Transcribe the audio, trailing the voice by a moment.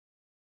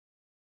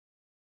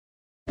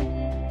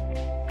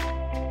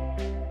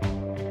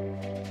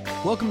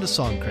Welcome to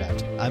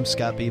Songcraft. I'm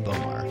Scott B.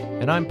 Bomar.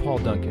 And I'm Paul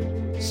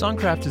Duncan.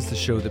 Songcraft is the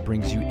show that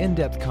brings you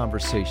in-depth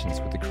conversations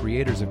with the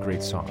creators of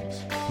great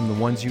songs, from the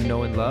ones you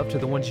know and love to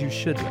the ones you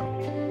should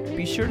know.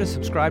 Be sure to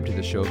subscribe to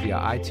the show via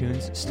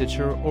iTunes,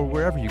 Stitcher, or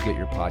wherever you get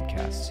your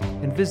podcasts,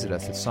 and visit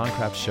us at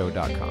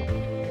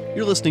songcraftshow.com.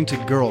 You're listening to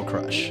Girl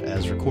Crush,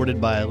 as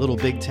recorded by Little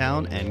Big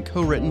Town and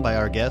co-written by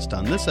our guest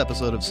on this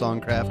episode of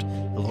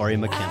Songcraft, Lori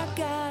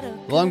McKenna.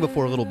 Long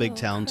before Little Big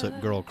Town took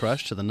Girl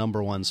Crush to the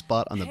 #1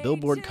 spot on the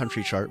Billboard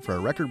Country Chart for a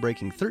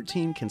record-breaking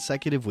 13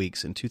 consecutive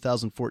weeks in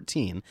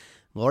 2014,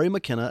 Lori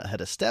McKenna had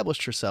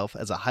established herself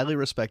as a highly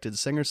respected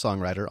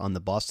singer-songwriter on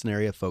the Boston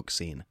area folk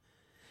scene.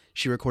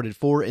 She recorded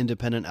 4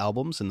 independent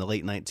albums in the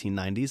late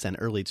 1990s and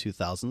early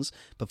 2000s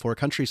before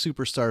country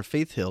superstar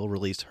Faith Hill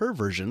released her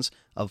versions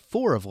of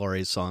 4 of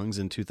Lori's songs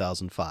in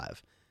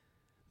 2005.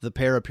 The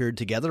pair appeared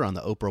together on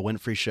The Oprah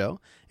Winfrey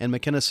Show, and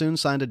McKenna soon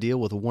signed a deal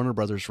with Warner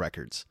Brothers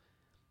Records.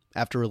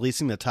 After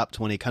releasing the top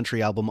 20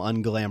 country album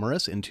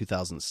Unglamorous in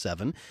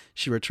 2007,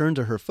 she returned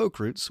to her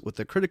folk roots with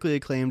the critically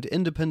acclaimed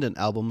independent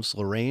albums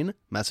Lorraine,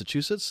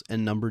 Massachusetts,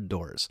 and Numbered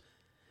Doors.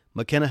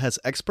 McKenna has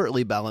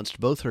expertly balanced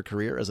both her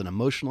career as an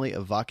emotionally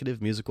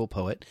evocative musical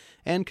poet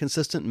and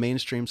consistent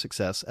mainstream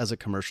success as a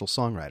commercial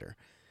songwriter.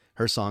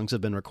 Her songs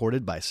have been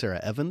recorded by Sarah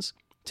Evans,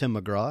 Tim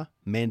McGraw,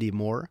 Mandy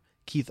Moore,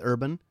 Keith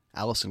Urban,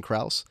 Alison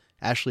Krauss,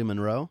 Ashley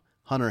Monroe,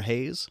 Hunter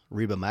Hayes,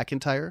 Reba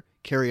McEntire,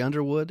 Carrie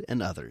Underwood,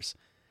 and others.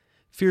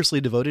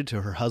 Fiercely devoted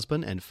to her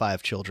husband and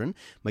 5 children,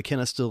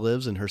 McKenna still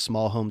lives in her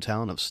small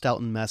hometown of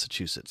Stoughton,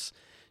 Massachusetts.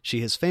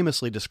 She has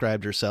famously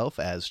described herself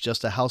as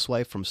just a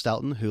housewife from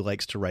Stoughton who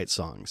likes to write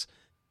songs.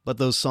 But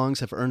those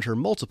songs have earned her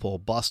multiple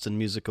Boston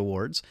Music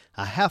Awards,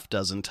 a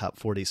half-dozen top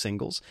 40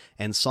 singles,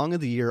 and Song of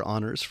the Year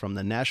honors from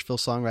the Nashville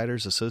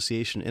Songwriters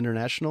Association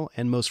International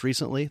and most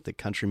recently, the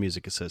Country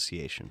Music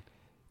Association.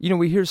 You know,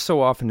 we hear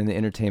so often in the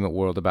entertainment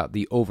world about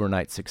the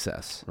overnight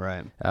success.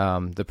 Right.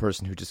 The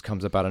person who just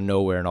comes up out of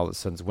nowhere and all of a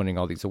sudden is winning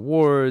all these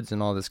awards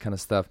and all this kind of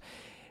stuff.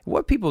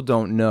 What people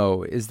don't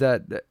know is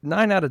that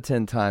 9 out of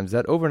 10 times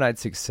that overnight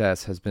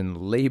success has been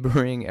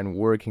laboring and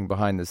working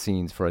behind the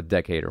scenes for a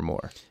decade or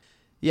more.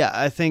 Yeah,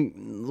 I think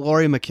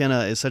Lori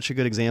McKenna is such a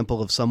good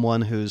example of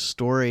someone whose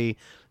story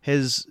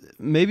has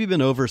maybe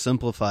been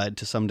oversimplified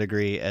to some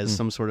degree as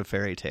some sort of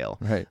fairy tale.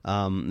 Right.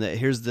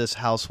 Here's this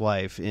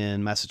housewife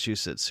in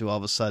Massachusetts who all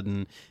of a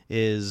sudden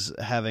is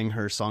having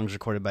her songs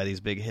recorded by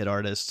these big hit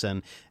artists,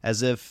 and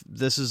as if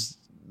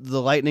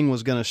the lightning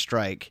was going to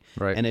strike,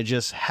 right, and it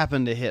just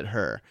happened to hit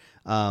her,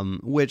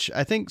 which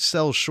I think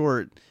sells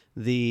short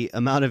the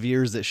amount of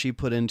years that she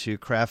put into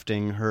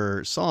crafting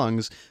her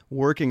songs,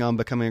 working on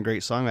becoming a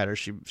great songwriter.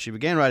 She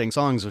began writing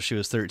songs when she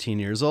was 13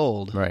 years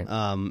old. Right.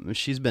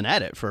 She's been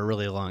at it for a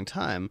really long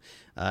time.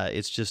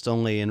 It's just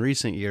only in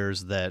recent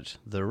years that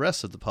the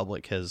rest of the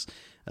public has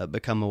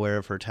become aware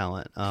of her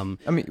talent.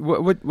 I mean,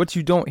 what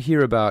you don't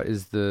hear about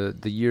is the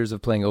years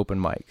of playing open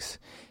mics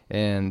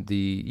and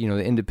the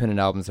independent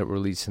albums that were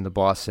released in the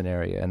Boston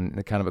area and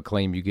the kind of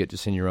acclaim you get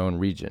just in your own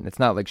region. It's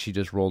not like she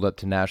just rolled up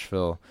to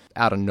Nashville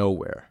out of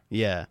nowhere.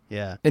 Yeah,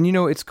 yeah. And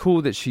it's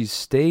cool that she's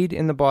stayed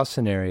in the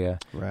Boston area.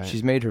 Right.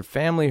 She's made her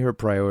family her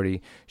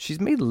priority. She's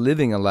made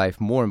living a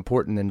life more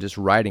important than just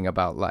writing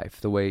about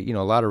life, the way, a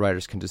lot of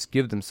writers can just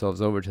give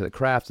themselves over to the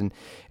craft. And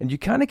you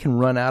kind of can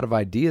run out of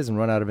ideas and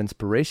run out of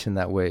inspiration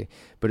that way.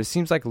 But it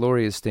seems like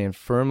Lori is staying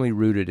firmly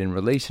rooted in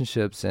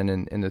relationships and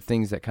in the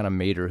things that kind of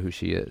made her who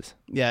she is.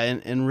 Yeah,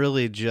 and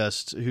really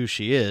just who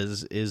she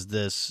is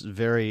this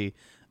very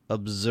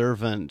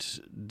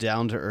observant,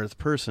 down-to-earth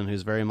person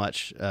who's very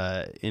much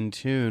in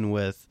tune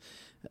with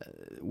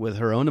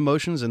her own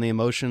emotions and the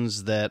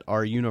emotions that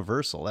are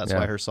universal. That's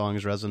why her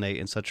songs resonate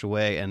in such a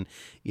way. And,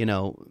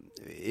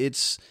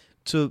 it's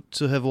to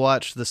have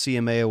watched the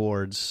CMA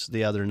Awards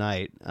the other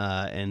night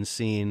and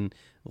seen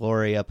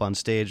Lori up on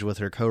stage with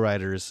her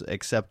co-writers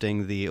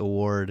accepting the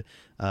award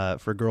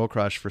for Girl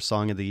Crush for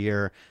Song of the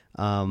Year.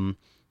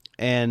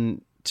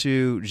 And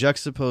to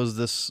juxtapose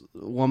this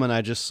woman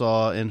I just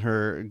saw in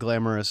her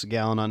glamorous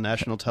gown on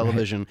national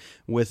television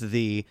with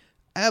the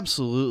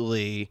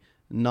absolutely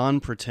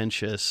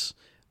non-pretentious,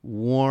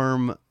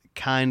 warm,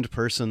 kind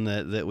person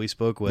that we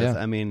spoke with. Yeah.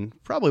 I mean,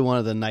 probably one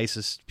of the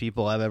nicest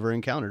people I've ever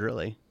encountered,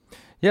 really.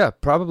 Yeah,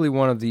 probably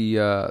one of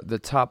the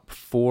top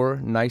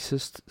 4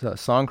 nicest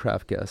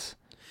Songcraft guests.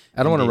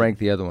 I don't want to rank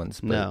the other ones.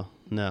 But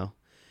No.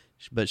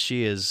 But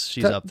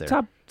she's up there.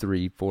 Top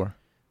 3, 4.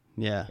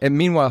 Yeah. And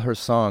meanwhile, her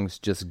songs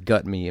just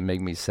gut me and make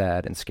me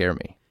sad and scare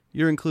me.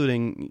 You're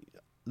including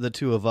the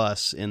 2 of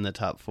us in the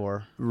top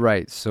 4.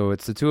 Right. So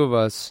it's the 2 of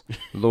us,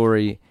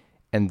 Lori,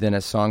 and then a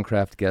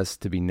Songcraft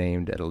guest to be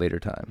named at a later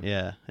time.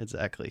 Yeah,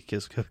 exactly.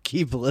 Just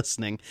keep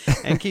listening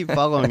and keep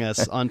following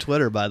us on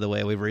Twitter, by the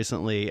way. We've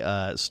recently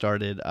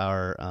started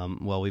our,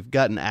 we've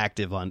gotten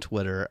active on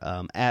Twitter,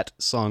 at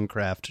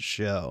Songcraft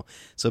Show.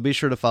 So be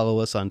sure to follow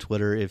us on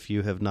Twitter if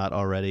you have not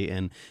already.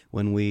 And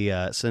when we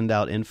send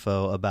out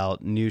info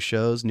about new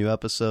shows, new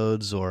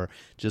episodes, or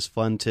just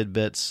fun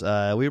tidbits,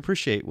 we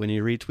appreciate when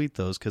you retweet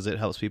those because it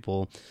helps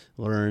people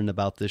learn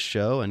about this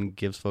show and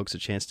gives folks a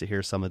chance to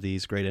hear some of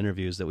these great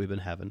interviews that we've been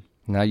having.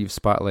 Now you've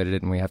spotlighted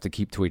it, and we have to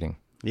keep tweeting.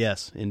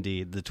 Yes,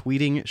 indeed. The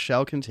tweeting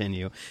shall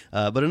continue.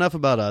 But enough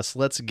about us.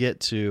 Let's get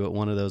to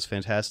one of those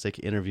fantastic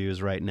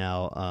interviews right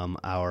now,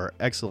 our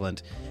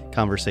excellent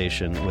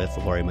conversation with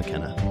Lori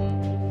McKenna.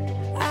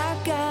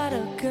 I got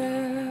a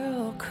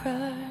girl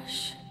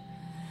crush.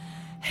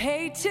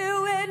 Hate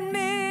to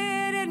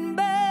admit it,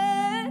 but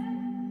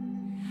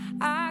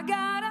I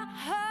got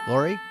a...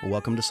 Lori,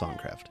 welcome to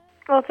Songcraft.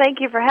 Well, thank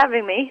you for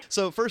having me.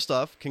 So first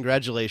off,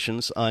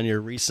 congratulations on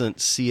your recent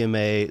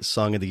CMA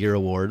Song of the Year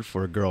award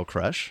for Girl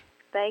Crush.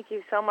 Thank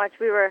you so much.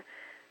 We were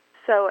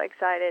so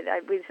excited.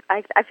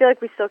 I feel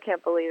like we still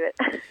can't believe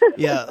it.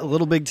 Yeah,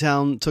 Little Big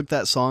Town took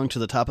that song to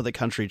the top of the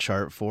country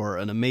chart for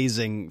an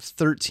amazing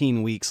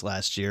 13 weeks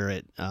last year.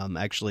 It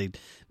actually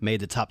made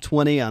the top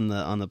 20 on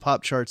the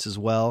pop charts as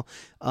well.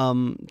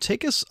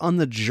 Take us on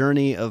the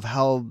journey of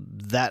how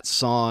that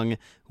song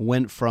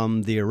went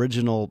from the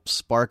original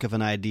spark of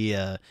an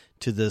idea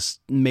to this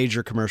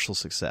major commercial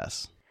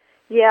success.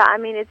 Yeah, I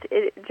mean,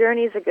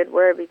 journey is a good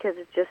word because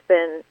it's just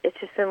been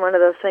one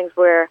of those things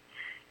where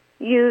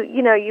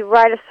you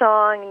write a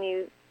song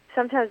and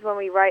sometimes when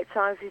we write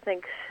songs we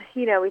think,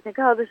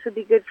 oh, this would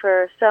be good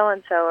for so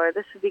and so, or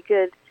this would be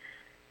good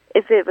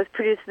if it was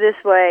produced this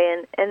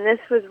way, and this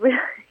was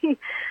really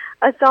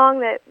a song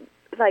that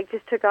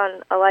just took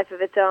on a life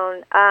of its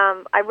own.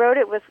 I wrote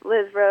it with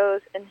Liz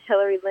Rose and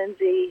Hillary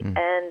Lindsay,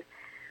 and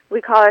we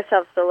call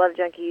ourselves the Love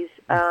Junkies,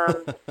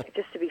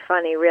 just to be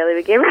funny, really.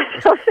 We gave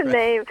ourselves a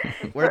name.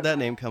 Where'd that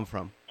name come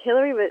from?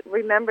 Hillary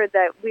remembered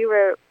that we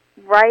were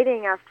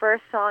writing our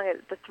first song,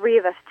 the three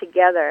of us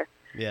together.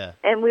 Yeah.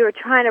 And we were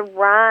trying to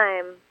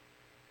rhyme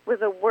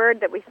with a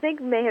word that we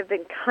think may have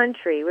been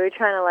country. We were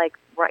trying to,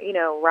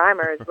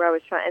 rhymers where I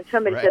was trying, and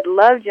somebody said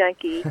Love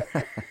Junkie.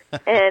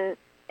 and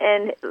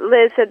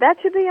Liz said, that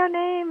should be our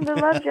name, the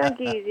Love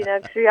Junkies,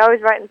 because we're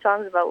always writing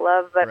songs about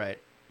love. But, right.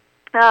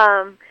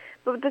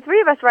 But the three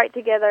of us write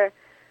together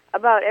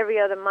about every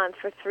other month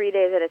for 3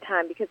 days at a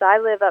time because I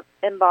live up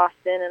in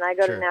Boston and I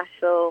go to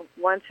Nashville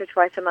once or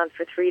twice a month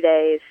for 3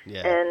 days.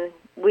 Yeah. And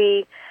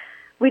we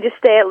just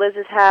stay at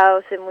Liz's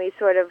house and we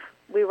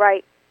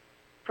write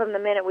from the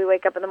minute we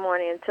wake up in the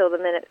morning until the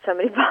minute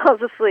somebody falls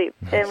asleep.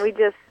 And we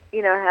just,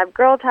 have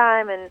girl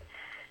time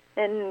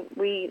and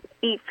we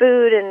eat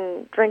food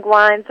and drink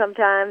wine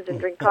sometimes and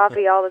drink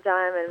coffee all the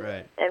time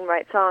and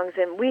write songs.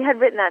 And we had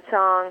written that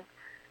song.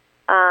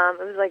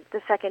 It was like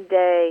the second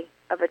day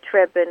of a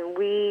trip, and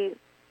we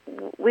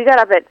got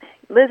up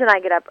Liz and I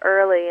get up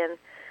early, and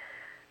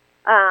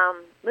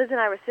Liz and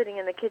I were sitting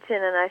in the kitchen,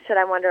 and I said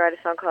I wanted to write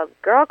a song called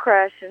Girl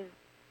Crush, and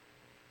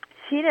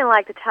she didn't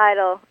like the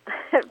title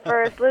at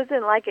first. Liz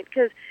didn't like it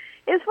because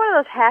it was one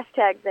of those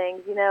hashtag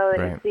things, that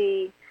you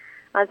see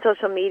on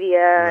social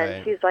media,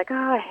 and she's like, oh,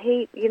 I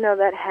hate,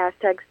 that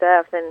hashtag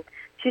stuff, and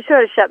she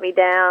sort of shut me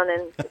down,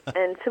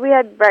 and so we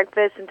had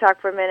breakfast and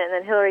talked for a minute, and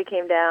then Hillary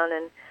came down,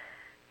 and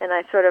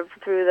I sort of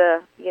threw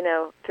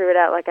it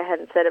out like I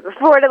hadn't said it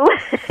before to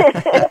Liz.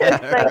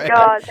 Thank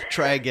God.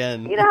 Try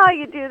again. You know how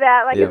you do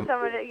that? Like if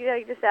someone,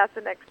 you just ask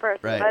the next person.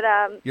 Right.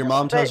 But your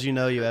mom tells you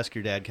no, you ask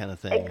your dad kind of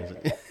thing.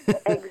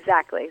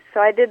 Exactly. So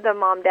I did the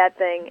mom-dad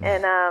thing,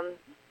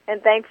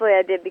 and thankfully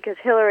I did because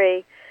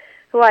Hillary,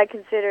 who I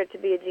consider to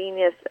be a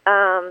genius,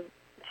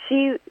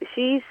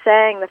 she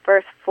sang the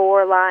first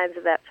 4 lines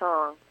of that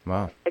song.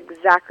 Wow.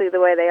 Exactly the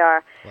way they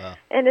are. Wow.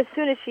 And as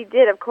soon as she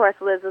did, of course,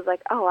 Liz was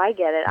like, oh, I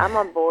get it. I'm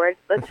on board.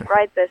 Let's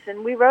write this.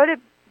 And we wrote it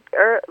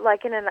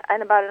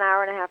in about an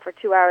hour and a half or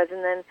 2 hours.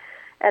 And then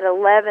at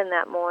 11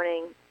 that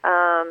morning,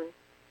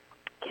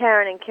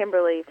 Karen and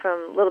Kimberly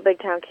from Little Big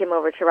Town came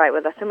over to write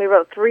with us. And we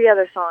wrote 3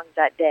 other songs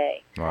that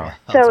day. Wow.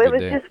 So it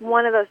was just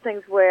one of those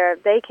things where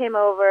they came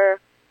over.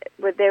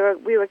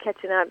 We were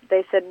catching up.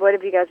 They said, what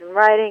have you guys been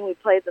writing? We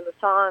played them the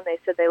song. They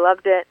said they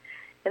loved it.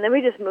 And then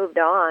we just moved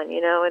on,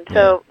 and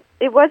so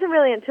it wasn't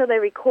really until they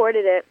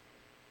recorded it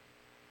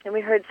and we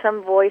heard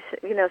some voice,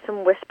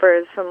 some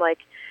whispers from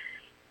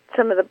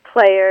some of the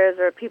players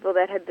or people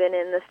that had been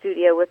in the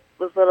studio with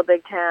Little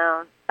Big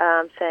Town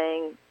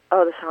saying,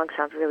 oh, the song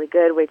sounds really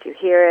good. Wait till you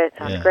hear it. It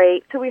sounds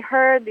great. So we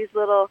heard these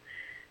little,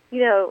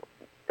 and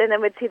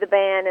then we'd see the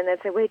band and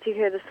they'd say, wait till you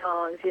hear the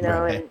songs,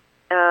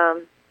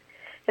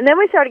 and then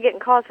we started getting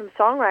calls from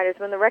songwriters.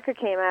 When the record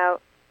came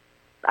out,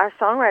 our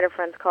songwriter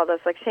friends called us.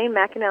 Like Shane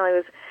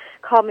McAnally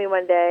called me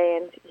one day,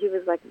 and he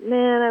was like,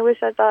 man, I wish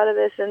I thought of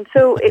this. And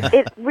so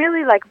it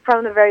really,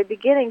 from the very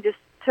beginning, just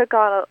took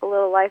on a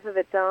little life of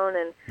its own.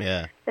 And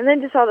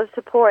then just all the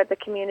support, the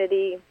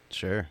community.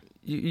 Sure.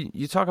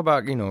 You talk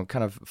about,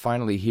 kind of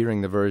finally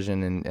hearing the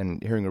version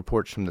and hearing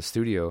reports from the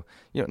studio.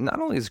 Not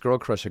only is Girl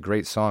Crush a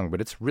great song, but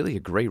it's really a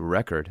great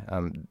record.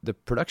 The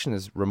production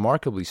is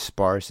remarkably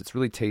sparse. It's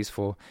really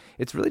tasteful.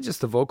 It's really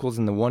just the vocals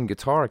and the one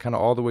guitar kind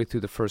of all the way through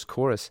the first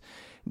chorus.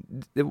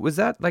 Was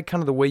that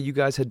kind of the way you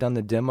guys had done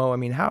the demo? I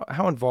mean,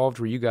 how involved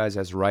were you guys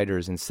as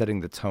writers in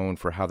setting the tone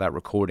for how that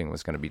recording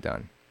was going to be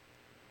done?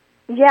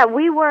 Yeah,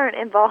 we weren't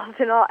involved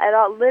at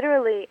all.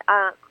 Literally,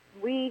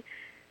 we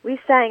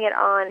sang it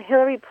on.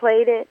 Hillary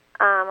played it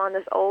on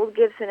this old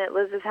Gibson at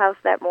Liz's house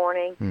that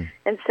morning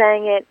and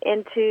sang it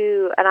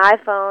into an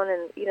iPhone.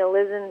 And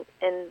Liz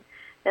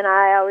and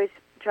I always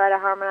try to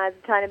harmonize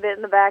a tiny bit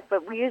in the back,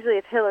 but we usually,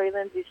 if Hillary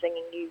Lindsey's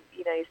singing, you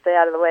stay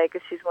out of the way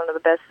because she's one of the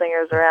best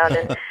singers around.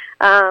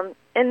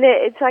 And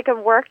it's like a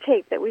work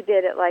tape that we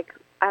did at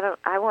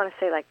I want to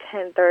say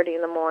 10:30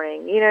 in the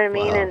morning. You know what I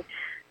mean? Wow.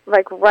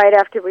 And right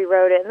after we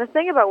wrote it. And the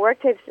thing about work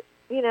tapes,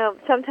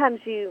 sometimes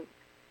you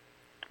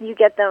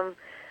get them,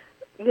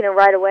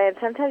 right away, and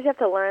sometimes you have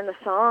to learn the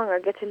song or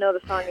get to know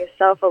the song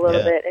yourself a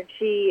little bit. And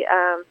she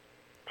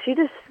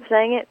just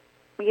sang it,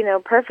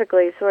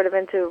 perfectly, sort of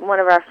into one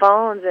of our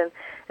phones, and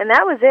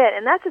that was it.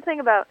 And that's the thing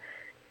about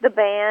the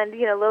band,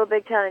 Little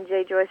Big Town and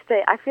Jay Joyce.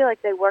 I feel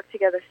like they work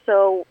together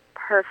so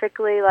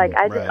perfectly.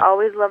 I just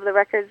always love the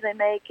records they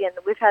make, and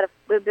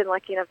we've been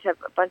lucky enough to have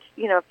a bunch,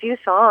 a few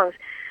songs,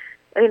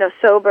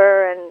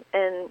 Sober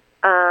and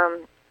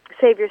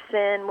Save Your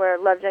Sin were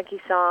Love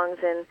Junkie songs,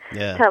 and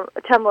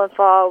Tumble and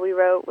Fall we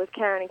wrote with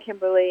Karen and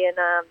Kimberly, and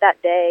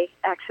that day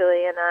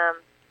actually, and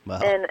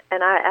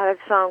I have a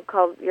song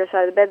called Your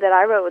Side of the Bed that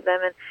I wrote with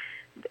them, and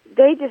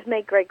they just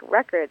make great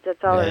records.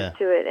 That's all there is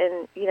to it.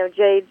 And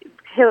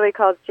Hillary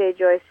calls Jay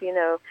Joyce,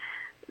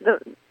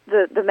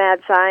 the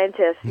mad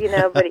scientist,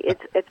 but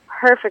it's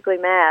perfectly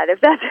mad, if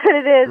that's what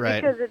it is,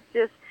 because it's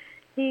just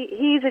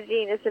he's a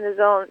genius in his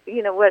own,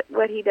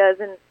 what he does,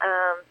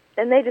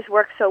 and they just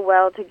work so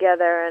well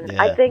together, and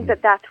I think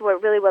that's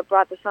what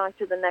brought the song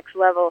to the next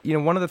level.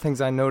 One of the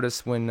things I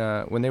noticed when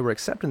they were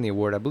accepting the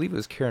award, I believe it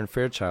was Karen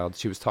Fairchild,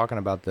 she was talking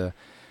about the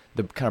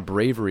kind of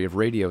bravery of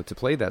radio to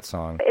play that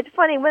song. It's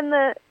funny, when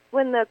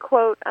the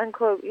quote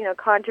unquote,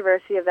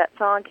 controversy of that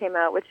song came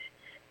out, which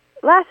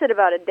lasted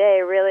about a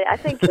day, really. I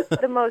think the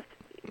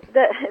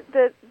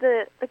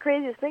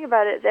craziest thing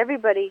about it is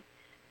everybody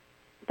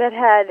that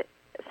had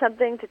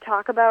something to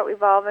talk about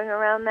revolving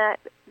around that,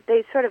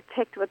 they sort of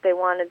picked what they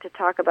wanted to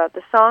talk about.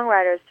 The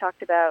songwriters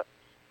talked about,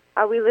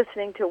 are we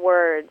listening to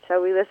words?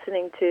 Are we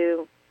listening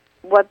to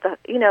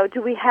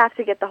do we have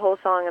to get the whole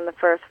song in the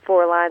first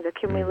 4 lines, or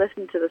can we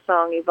listen to the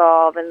song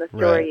evolve and the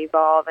story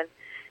evolve,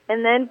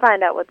 and then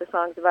find out what the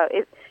song's about?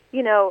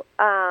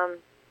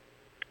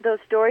 Those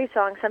story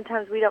songs,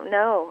 sometimes we don't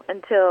know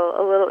until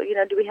a little,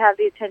 do we have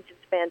the attention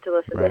span to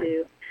listen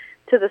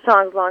to the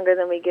songs longer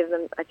than we give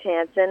them a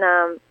chance? And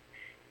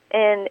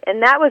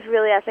that was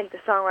really, I think, the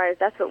songwriters,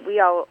 that's what we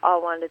all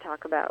wanted to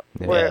talk about,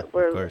 were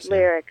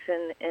lyrics,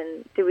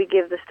 and do we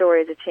give the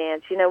stories a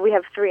chance? We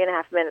have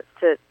 3.5 minutes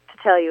to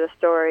tell you a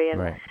story,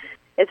 and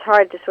it's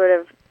hard to sort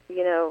of,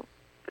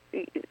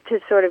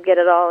 get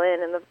it all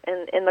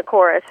in the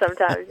chorus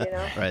sometimes,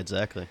 Right,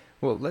 exactly.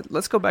 Well,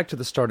 let's go back to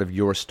the start of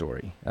your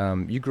story.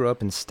 You grew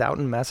up in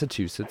Stoughton,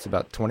 Massachusetts,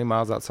 about 20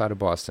 miles outside of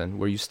Boston,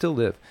 where you still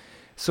live.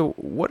 So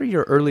what are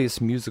your earliest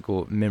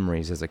musical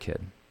memories as a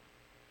kid?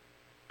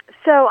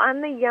 So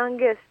I'm the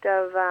youngest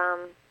of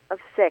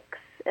 6,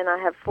 and I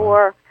have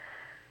 4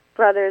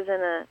 brothers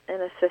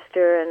and a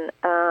sister, and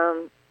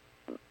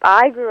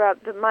I grew up.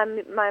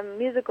 My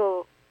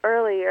musical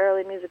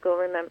early musical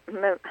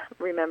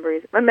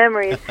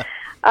memories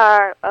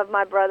are of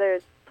my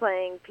brothers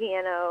playing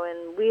piano,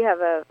 and we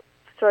have a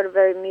sort of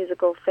very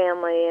musical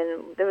family,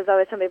 and there was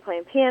always somebody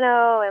playing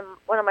piano, and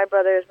one of my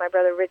brother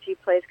Richie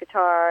plays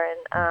guitar, and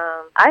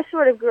I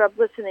sort of grew up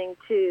listening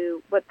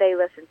to what they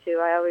listened to.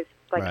 I always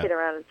kid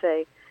around and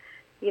say,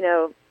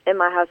 in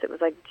my house it was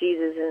like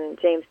Jesus and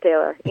James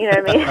Taylor, you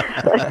know what I mean?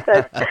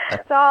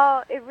 It's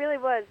all, it really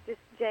was just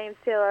James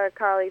Taylor,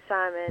 Carly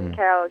Simon,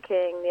 Carole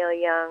King, Neil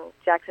Young,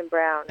 Jackson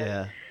Brown.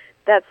 And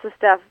that's the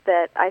stuff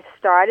that I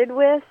started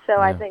with, so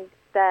I think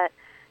that,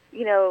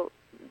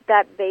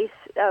 that base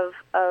of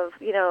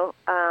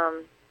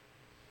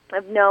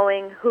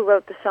knowing who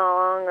wrote the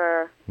song,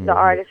 or the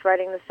artist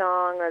writing the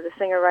song, or the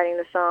singer writing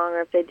the song,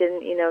 or if they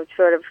didn't,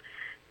 sort of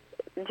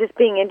just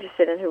being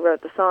interested in who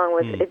wrote the song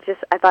was, it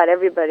just, I thought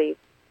everybody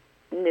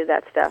knew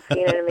that stuff, you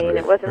know what I mean?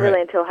 It wasn't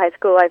really until high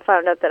school I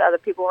found out that other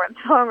people weren't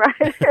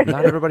songwriters.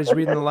 Not everybody's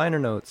reading the liner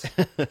notes.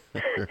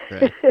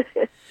 Right.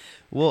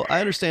 Well, I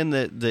understand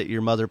that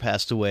your mother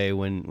passed away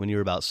when you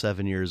were about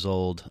 7 years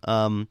old.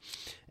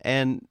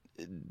 And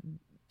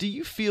do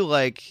you feel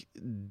like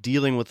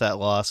dealing with that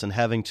loss and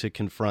having to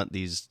confront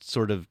these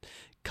sort of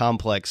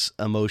complex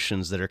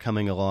emotions that are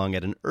coming along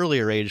at an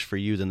earlier age for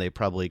you than they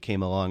probably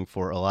came along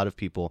for a lot of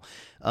people,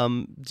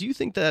 do you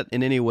think that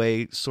in any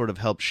way sort of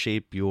helped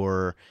shape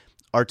your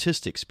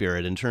artistic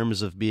spirit in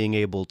terms of being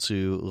able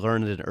to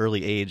learn at an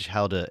early age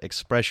how to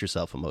express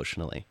yourself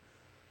emotionally?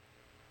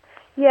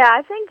 Yeah,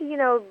 I think,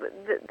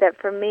 that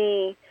for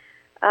me,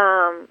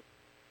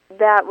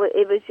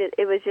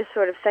 it was just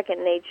sort of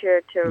second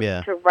nature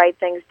to write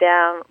things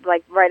down,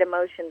 write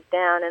emotions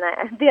down. And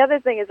the other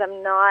thing is,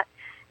 I'm not,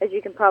 as you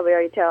can probably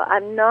already tell,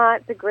 I'm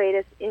not the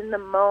greatest in the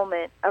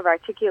moment of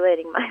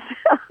articulating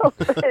myself.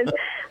 And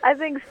I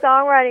think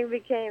songwriting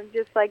became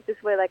just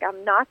this way,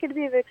 I'm not going to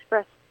be able to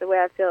express the way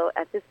I feel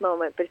at this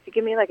moment, but if you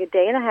give me a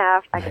day and a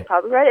half, I can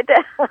probably write it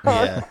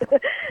down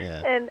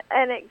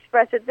and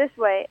express it this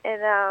way.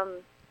 And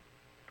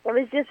it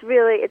was just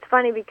really, it's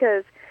funny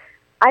because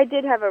I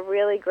did have a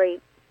really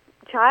great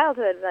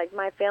childhood. Like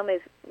my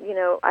family's,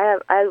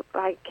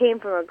 I came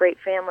from a great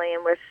family,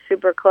 and we're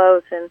super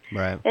close. And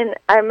Right. and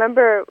I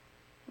remember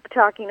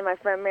talking to my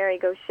friend Mary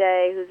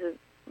Gaucher, who's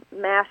a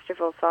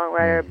masterful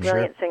songwriter,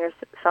 brilliant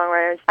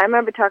singer-songwriter. I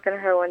remember talking to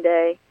her one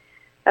day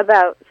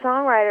about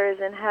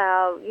songwriters and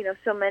how,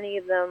 so many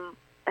of them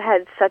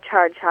had such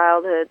hard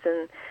childhoods,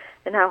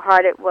 and how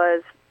hard it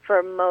was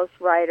for most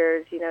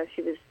writers. She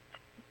was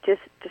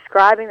just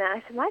describing that.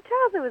 I said, my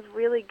childhood was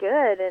really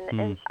good,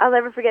 and I'll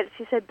never forget it.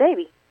 She said,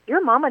 "Baby,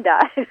 your mama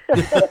died."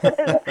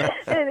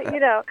 and,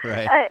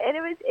 Right. and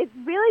it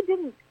really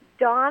didn't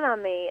dawn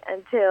on me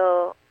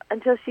until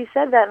she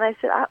said that, and I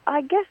said,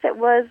 I guess it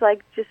was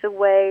like just a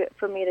way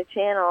for me to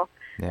channel,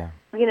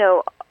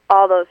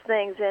 all those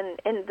things, and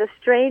the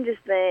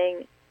strangest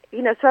thing,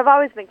 so I've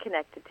always been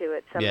connected to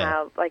it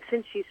somehow, like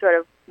since she sort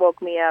of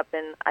woke me up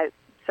and I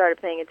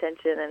started paying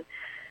attention. And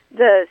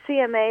the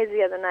CMAs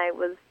the other night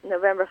was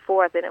November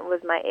 4th, and it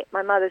was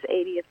my mother's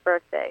 80th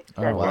birthday.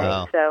 Oh,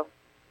 wow. So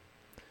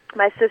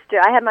my sister,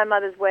 I had my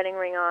mother's wedding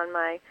ring on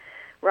my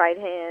right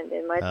hand,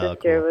 and my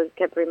sister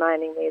kept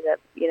reminding me that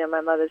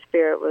my mother's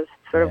spirit was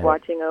sort of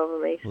watching over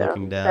me. So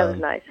looking down. That was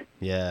nice.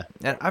 Yeah.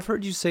 And I've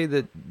heard you say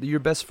that your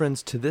best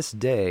friends to this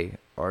day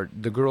are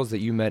the girls that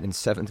you met in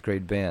 7th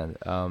grade band.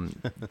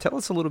 Tell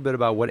us a little bit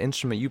about what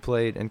instrument you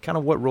played and kind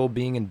of what role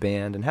being in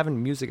band and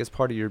having music as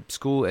part of your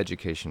school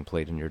education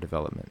played in your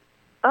development.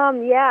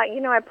 Yeah,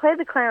 I played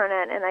the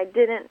clarinet, and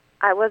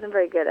I wasn't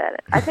very good at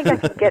it. I think I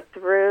could get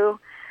through.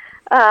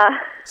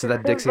 So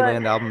that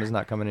Dixieland album is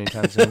not coming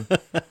anytime soon?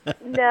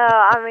 No,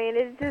 I mean,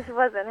 it just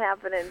wasn't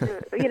happening.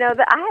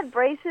 I had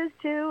braces,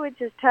 too,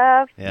 which is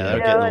tough. Yeah, that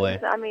would get in the way.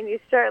 I mean, you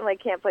certainly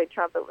can't play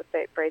trumpet with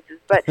braces.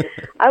 But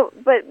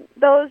but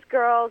those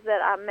girls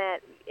that I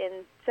met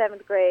in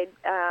 7th grade,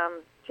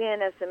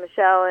 Janice and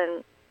Michelle,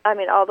 and, I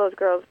mean, all those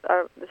girls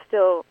are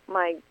still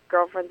my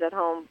girlfriends at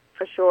home,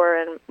 for sure.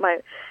 And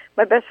my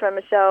best friend,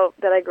 Michelle,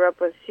 that I grew up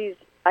with,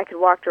 I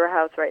could walk to her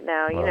house right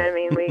now. You know what I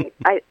mean?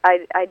 I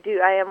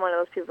am one of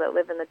those people that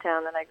live in the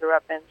town that I grew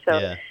up in. So,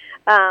 yeah.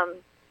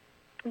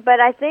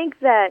 But I think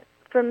that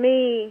for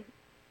me,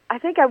 I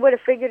think I would have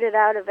figured it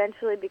out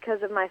eventually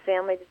because of my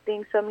family just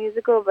being so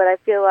musical. But I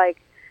feel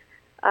like,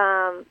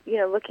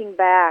 looking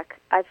back,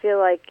 I feel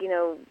like,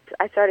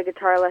 I started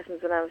guitar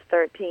lessons when I was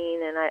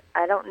 13, and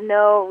I don't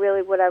know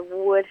really what I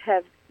would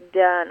have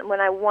done.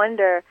 When I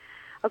wonder,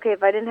 okay,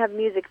 if I didn't have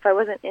music, if I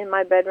wasn't in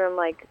my bedroom,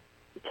 like,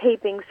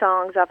 taping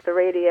songs off the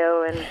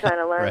radio and trying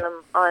to learn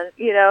them on,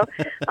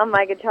 on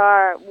my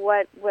guitar,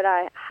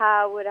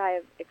 how would I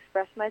have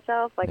expressed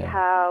myself? Like,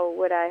 how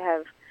would I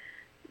have,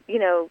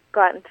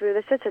 gotten through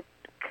this?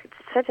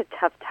 Such a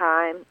tough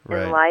time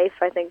in life,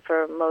 I think,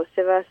 for most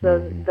of us,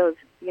 those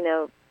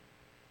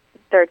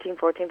 13,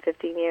 14,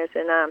 15 years.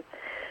 And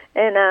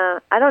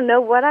I don't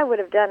know what I would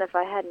have done if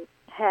I hadn't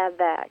had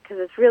that, because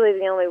it's really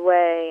the only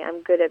way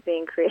I'm good at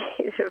being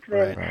creative.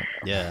 Right.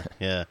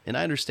 Yeah. And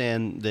I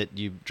understand that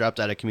you dropped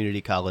out of community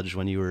college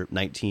when you were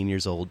 19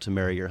 years old to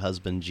marry your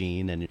husband,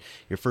 Gene, and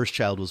your first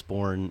child was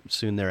born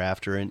soon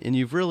thereafter. And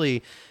you've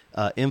really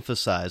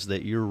emphasized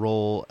that your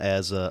role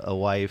as a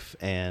wife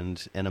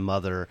and a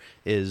mother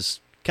is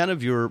kind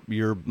of your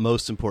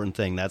most important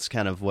thing. That's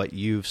kind of what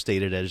you've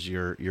stated as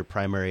your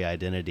primary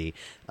identity.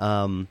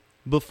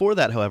 Before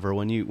that, however,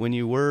 when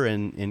you were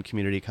in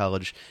community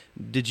college,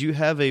 did you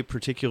have a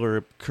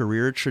particular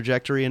career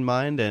trajectory in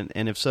mind?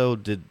 And if so,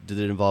 did it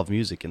involve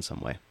music in some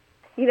way?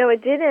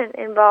 It didn't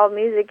involve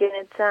music, and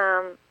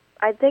it's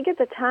I think at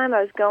the time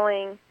I was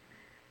going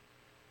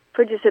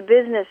for just a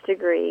business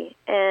degree,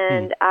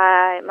 and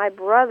my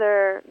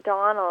brother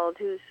Donald,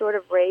 who sort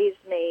of raised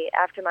me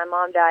after my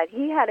mom died,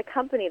 he had a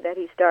company that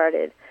he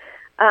started.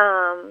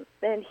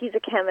 And he's a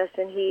chemist,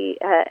 and he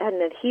had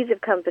an adhesive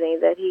company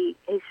that he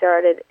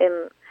started,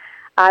 and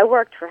I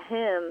worked for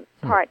him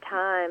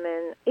part-time,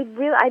 and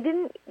I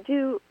didn't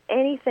do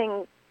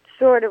anything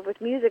sort of with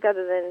music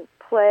other than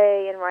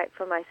play and write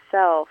for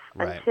myself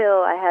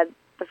until I had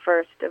the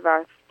first of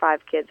our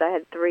 5 kids. I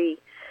had 3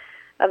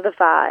 of the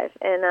 5,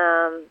 and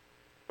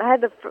I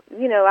had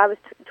I was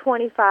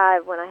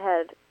 25 when I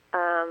had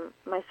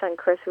my son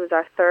Chris, who was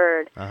our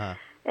 3rd,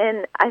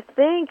 and I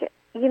think,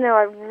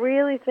 I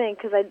really think,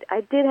 because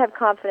I did have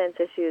confidence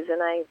issues,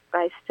 and I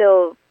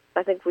still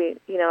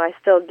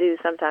do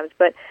sometimes,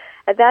 but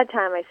at that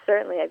time I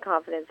certainly had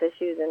confidence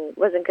issues and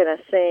wasn't going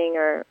to sing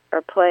or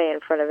play in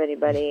front of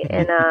anybody,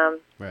 and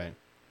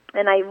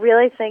and I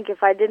really think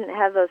if I didn't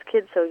have those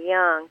kids so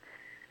young,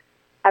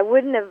 I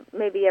wouldn't have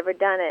maybe ever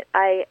done it.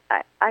 I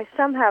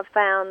somehow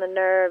found the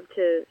nerve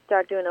to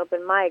start doing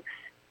open mics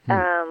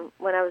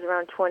when I was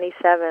around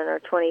 27 or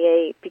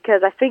 28,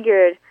 because I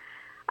figured,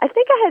 I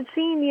think I had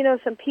seen,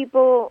 some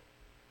people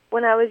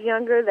when I was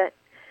younger that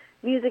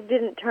music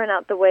didn't turn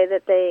out the way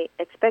that they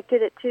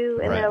expected it to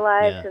in their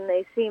lives, and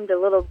they seemed a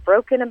little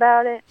broken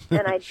about it,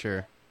 and I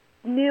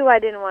knew I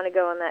didn't want to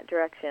go in that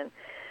direction.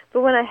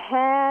 But when I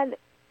had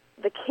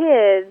the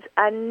kids,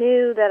 I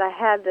knew that I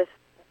had this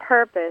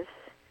purpose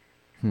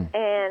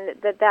and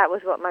that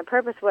was what my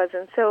purpose was.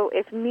 And so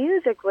if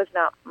music was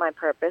not my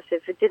purpose,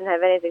 if it didn't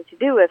have anything to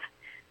do with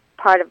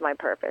part of my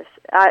purpose,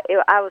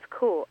 I was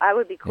cool. I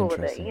would be cool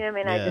with it. You know what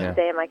I mean? I'd just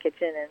stay in my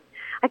kitchen, and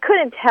I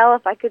couldn't tell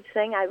if I could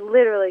sing. I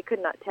literally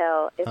could not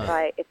tell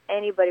if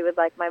anybody would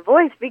like my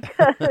voice,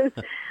 because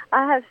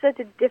I have such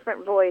a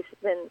different voice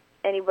than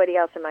anybody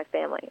else in my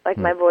family. Like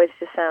my voice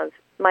just sounds.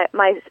 My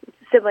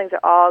siblings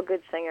are all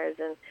good singers,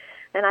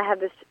 and I have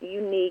this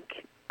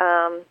unique,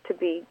 to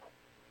be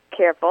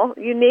careful,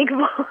 unique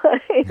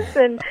voice,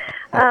 and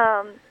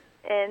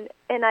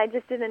I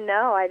just didn't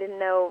know. I didn't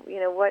know,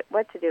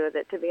 what to do with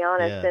it, to be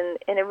honest. Yeah.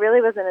 And it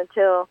really wasn't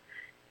until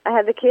I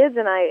had the kids,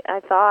 and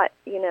I thought,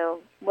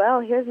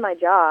 well, here's my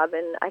job,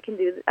 and I can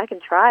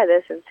try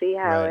this and see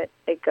how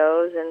it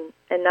goes,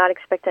 and not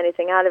expect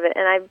anything out of it.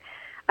 And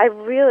I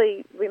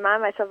really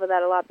remind myself of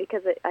that a lot,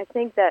 because I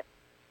think that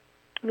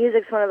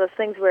music's one of those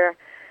things where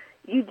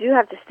you do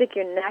have to stick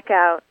your neck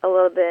out a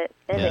little bit,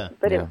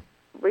 the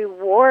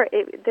reward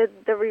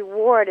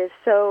is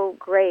so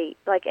great.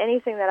 Like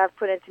anything that I've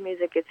put into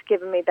music, it's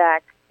given me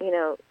back,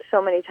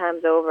 so many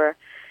times over,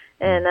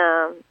 and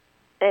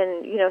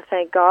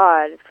thank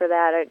God for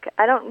that.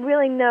 I don't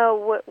really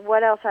know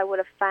what else I would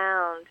have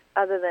found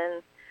other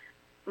than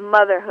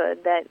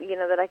motherhood that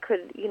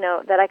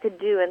that I could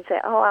do and say,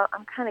 oh,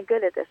 I'm kind of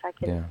good at this. I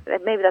can.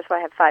 Maybe that's why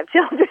I have 5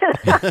 children.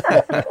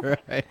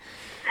 Right.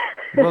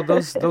 Well,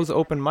 those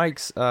open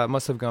mics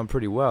must have gone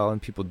pretty well, and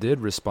people did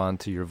respond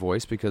to your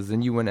voice, because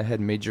then you went ahead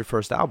and made your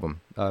first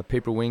album,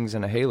 Paper Wings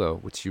and a Halo,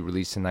 which you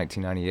released in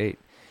 1998.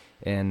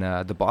 And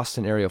the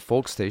Boston area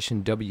folk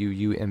station,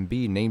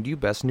 WUMB, named you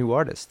Best New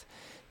Artist.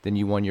 Then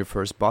you won your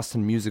first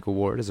Boston Music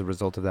Award as a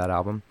result of that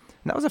album.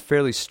 And that was a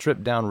fairly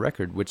stripped-down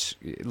record, which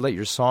let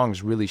your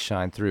songs really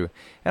shine through.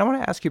 And I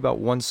want to ask you about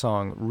one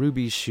song,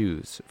 Ruby's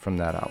Shoes, from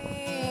that album.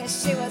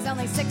 She was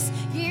only 6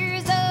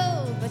 years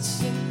old, but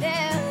she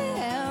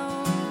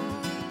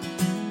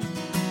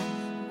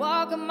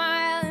walk a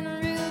mile in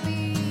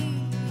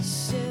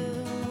Ruby's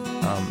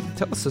shoes.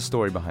 Tell us the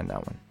story behind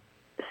that one.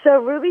 So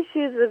Ruby's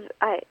Shoes was,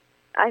 I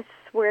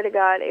swear to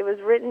God, it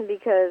was written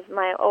because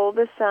my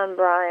oldest son,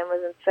 Brian,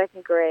 was in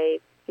second grade.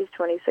 He's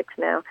 26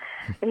 now.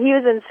 And he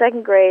was in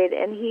second grade,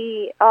 and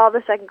all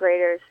the second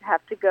graders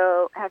have to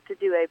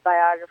do a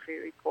biography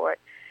report.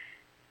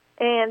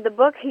 And the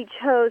book he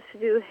chose to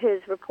do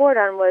his report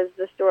on was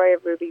the story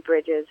of Ruby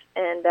Bridges.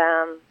 And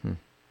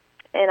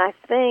I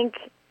think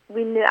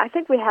we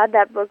had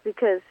that book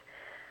because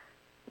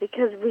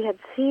we had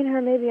seen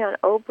her maybe on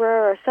Oprah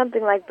or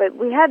something but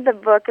we had the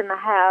book in the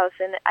house,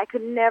 and I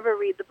could never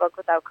read the book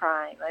without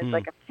crying. There's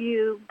like a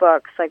few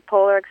books, like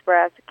Polar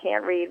Express, I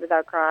can't read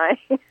without crying.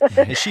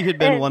 And she had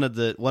been one of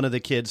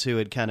the kids who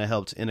had kind of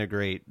helped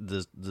integrate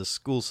the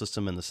school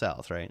system in the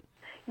South, right?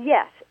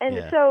 Yes.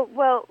 And so,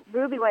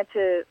 Ruby went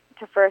to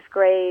first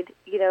grade,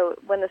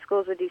 when the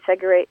schools were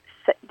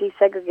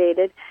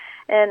desegregated,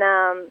 and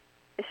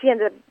she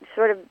ended up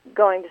sort of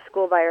going to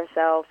school by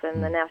herself,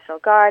 and the National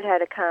Guard had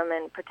to come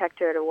and protect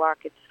her to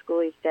walk at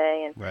school each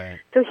day. And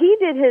so he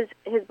did his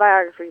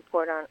biography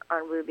report on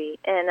Ruby,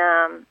 and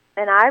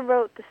I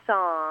wrote the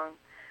song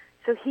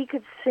so he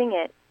could sing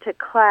it to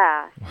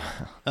class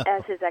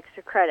as his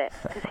extra credit,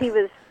 because he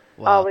was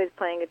always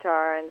playing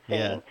guitar and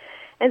singing. Yeah.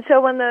 And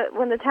so when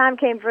the time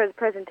came for his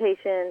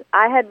presentation,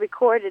 I had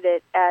recorded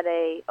it at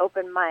a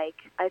open mic.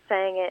 I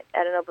sang it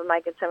at an open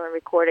mic, and someone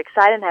recorded,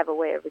 because I didn't have a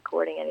way of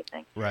recording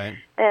anything. Right.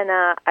 And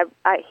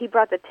he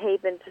brought the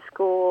tape into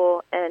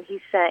school, and he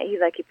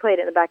played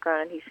it in the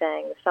background, and he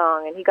sang the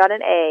song, and he got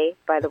an A,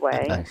 by the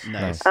way,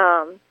 Nice.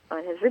 on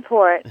his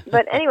report.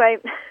 But anyway,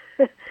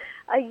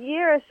 a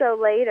year or so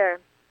later,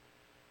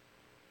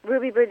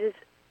 Ruby Bridges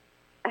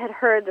had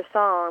heard the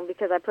song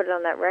because I put it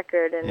on that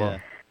record,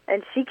 and.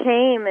 And she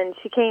came to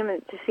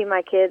see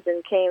my kids,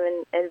 and came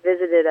and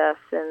visited us.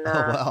 And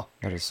wow,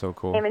 that is so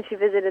cool. Came and she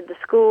visited the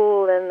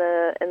school and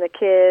the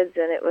kids,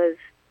 and it was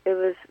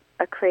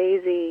a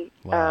crazy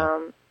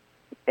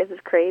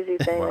crazy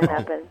thing that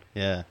happened.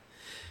 Yeah.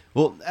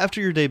 Well, after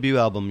your debut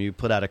album, you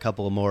put out a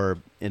couple of more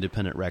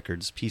independent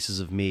records, Pieces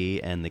of Me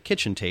and The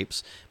Kitchen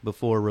Tapes,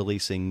 before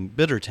releasing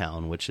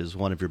Bittertown, which is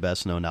one of your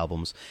best-known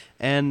albums.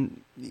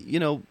 And,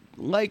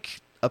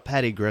 like a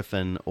Patty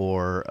Griffin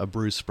or a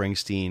Bruce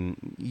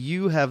Springsteen,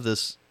 you have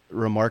this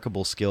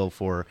remarkable skill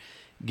for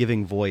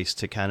giving voice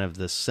to kind of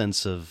this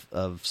sense of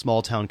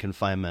small-town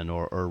confinement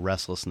or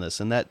restlessness,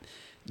 and that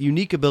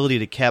unique ability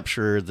to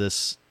capture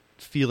this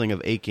feeling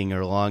of aching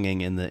or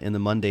longing in the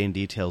mundane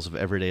details of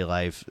everyday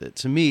life,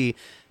 to me,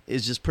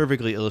 is just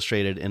perfectly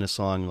illustrated in a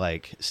song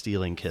like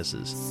Stealing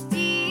Kisses.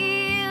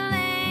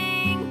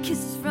 Stealing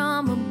kisses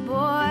from a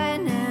boy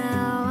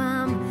now,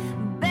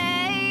 I'm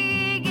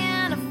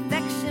begging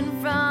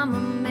affection from a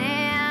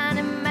man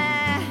in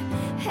my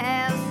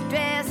house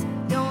dress.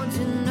 Don't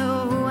you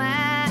know who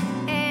I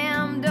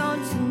am?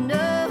 Don't you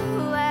know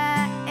who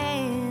I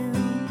am?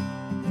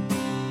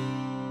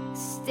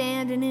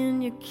 Standing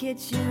in your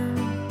kitchen.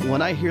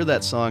 When I hear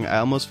that song, I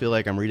almost feel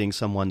like I'm reading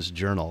someone's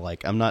journal.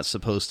 Like, I'm not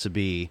supposed to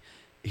be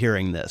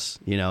hearing this.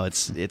 You know,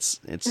 it's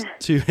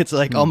too, it's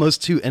like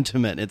almost too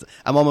intimate.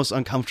 I'm almost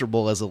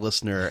uncomfortable as a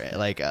listener,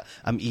 like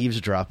I'm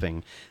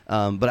eavesdropping.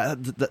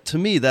 But to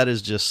me, that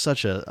is just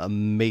such an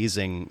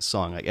amazing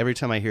song. Like every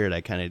time I hear it,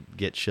 I kind of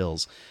get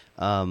chills.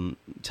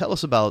 Tell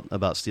us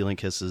about Stealing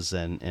Kisses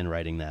and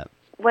writing that.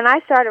 When I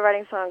started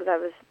writing songs, I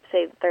was,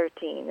 say,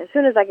 13. As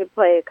soon as I could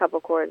play a couple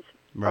chords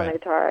on the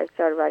guitar, I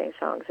started writing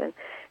songs. And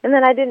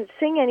then I didn't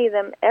sing any of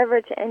them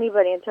ever to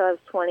anybody until I was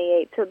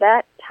 28. So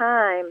that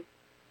time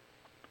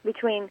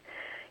between,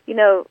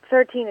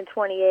 13 and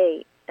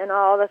 28 and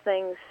all the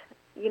things,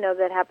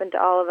 that happened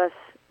to all of us,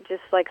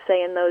 just like,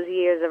 say, in those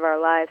years of our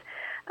lives,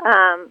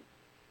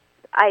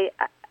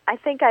 I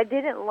think I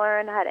didn't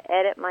learn how to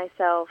edit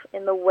myself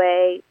in the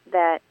way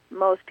that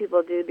most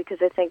people do, because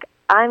I think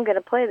I'm going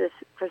to play this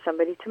for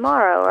somebody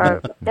tomorrow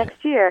or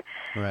next year.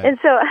 Right. And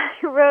so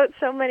I wrote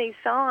so many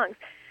songs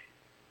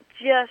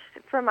just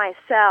for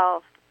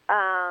myself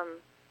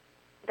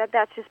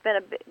that's just been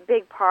a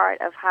big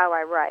part of how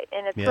I write.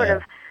 And it's sort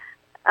of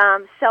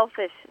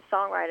selfish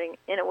songwriting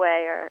in a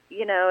way, or,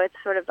 it's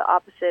sort of the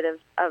opposite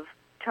of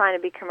trying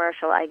to be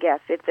commercial, I guess,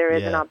 if there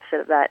is an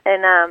opposite of that.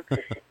 And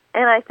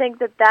and I think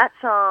that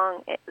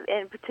song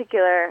in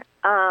particular,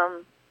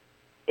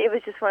 it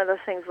was just one of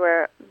those things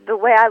where the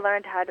way I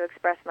learned how to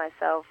express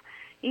myself,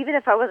 even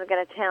if I wasn't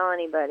going to tell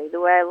anybody, the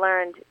way I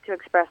learned to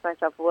express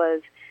myself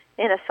was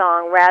in a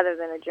song rather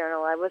than a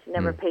journal. I was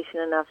never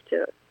patient enough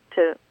to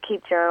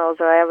keep journals,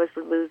 or I always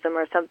would lose them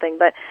or something.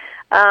 But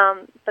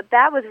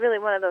that was really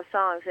one of those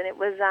songs, and it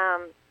was,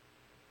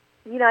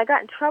 I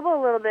got in trouble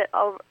a little bit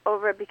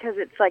over it because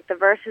it's like the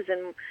verses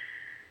in,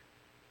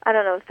 I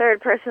don't know,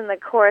 third person, the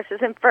chorus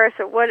is in first,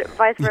 or what,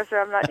 vice versa,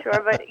 I'm not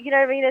sure. But, you know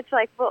what I mean? It's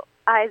like, well,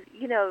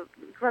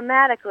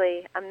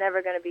 grammatically, I'm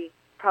never going to be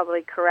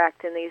probably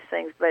correct in these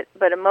things, but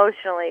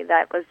emotionally,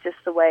 that was just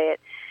the way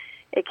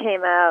it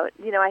came out.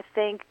 I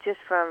think just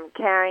from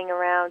carrying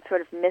around,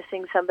 sort of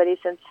missing somebody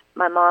since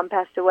my mom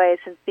passed away,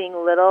 since being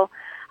little,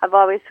 I've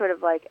always sort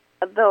of like,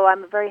 though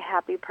I'm a very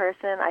happy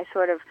person, I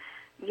sort of,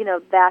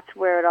 that's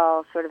where it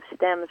all sort of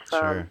stems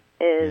from,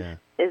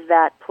 is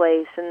that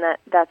place, and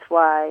that's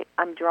why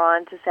I'm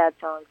drawn to sad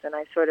songs, and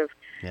I sort of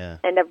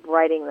end up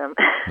writing them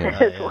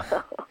as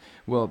well.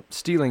 Well,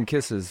 Stealing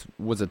Kisses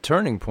was a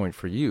turning point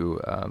for you,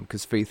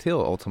 because Faith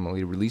Hill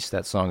ultimately released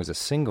that song as a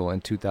single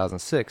in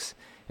 2006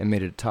 and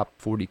made it a top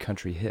 40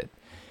 country hit.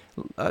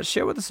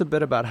 Share with us a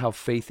bit about how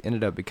Faith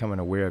ended up becoming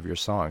aware of your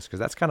songs, because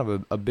that's kind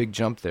of a big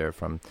jump there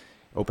from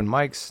open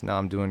mics. Now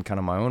I'm doing kind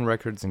of my own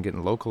records and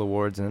getting local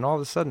awards, and then all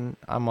of a sudden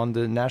I'm on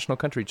the national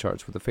country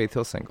charts with the Faith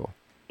Hill single.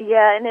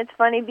 Yeah, and it's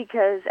funny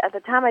because at the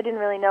time I didn't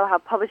really know how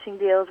publishing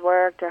deals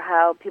worked or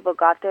how people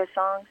got their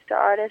songs to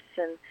artists,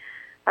 and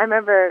I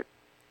remember,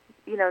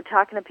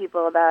 talking to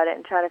people about it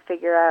and trying to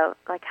figure out,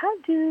 like, how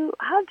do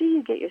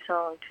you get your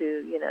song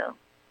to,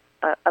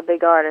 a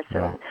big artist?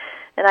 Yeah.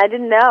 And I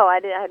didn't know. I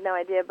had no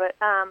idea. But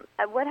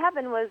what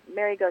happened was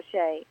Mary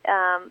Gauthier.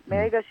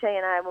 Mary Gauthier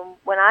and I,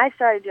 when I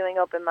started doing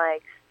open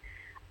mics,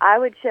 I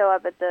would show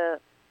up at the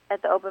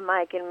open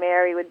mic, and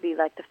Mary would be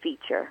like the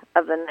feature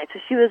of the night. So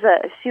she was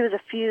a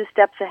few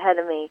steps ahead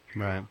of me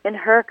in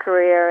her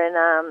career,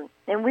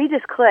 and we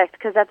just clicked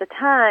because at the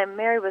time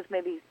Mary was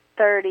maybe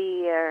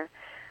 30, or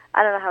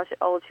I don't know how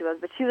old she was,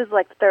 but she was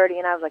like 30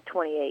 and I was like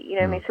 28. You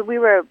know what I mean? So we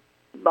were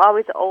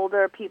always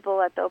older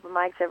people at the open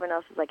mics. Everyone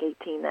else was like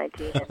 18,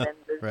 19, and then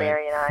there's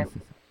Mary and I.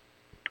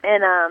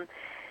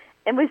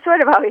 And we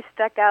sort of always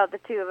stuck out, the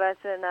two of us,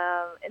 and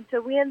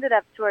so we ended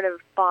up sort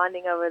of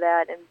bonding over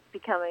that and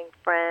becoming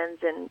friends.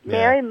 And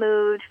Mary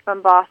moved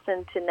from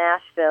Boston to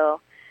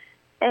Nashville,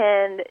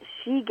 and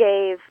she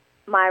gave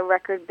my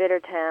record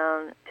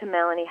Bittertown to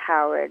Melanie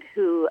Howard,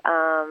 who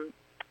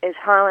is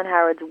Harlan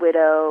Howard's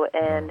widow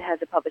and has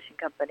a publishing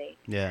company.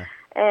 Yeah.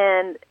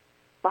 And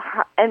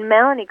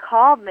Melanie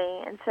called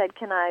me and said,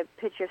 "Can I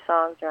pitch your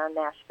songs around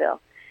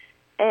Nashville?"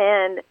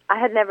 And I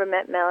had never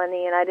met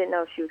Melanie, and I didn't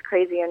know if she was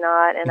crazy or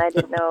not, and I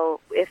didn't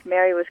know if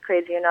Mary was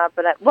crazy or not.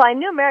 But I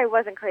knew Mary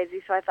wasn't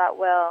crazy, so I thought,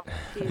 well,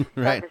 she's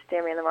trying to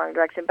steer me in the wrong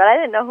direction. But I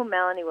didn't know who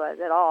Melanie was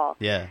at all.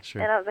 Yeah,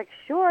 sure. And I was like,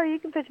 sure, you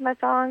can pitch my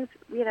songs.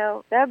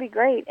 That would be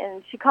great.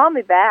 And she called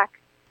me back.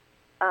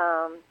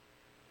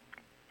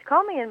 She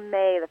called me in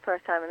May the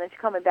first time, and then she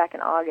called me back in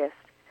August.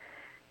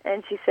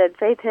 And she said,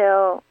 Faith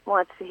Hill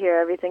wants to hear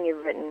everything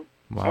you've written.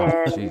 Wow.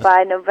 And Jeez.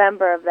 by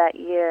November of that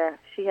year,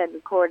 she had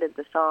recorded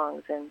the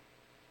songs. And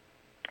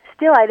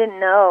still, I didn't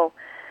know,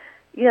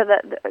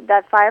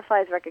 that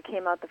Fireflies record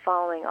came out the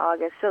following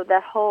August. So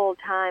that whole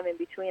time in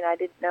between, I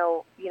didn't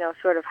know,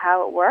 sort of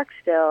how it works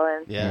still.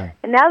 And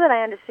now that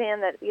I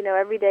understand that,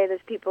 every day there's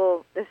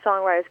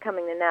songwriters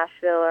coming to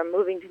Nashville or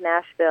moving to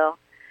Nashville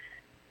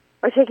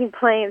or taking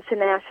planes to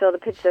Nashville to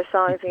pitch their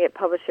songs and get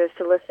publishers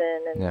to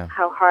listen, and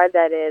how hard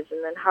that is,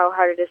 and then how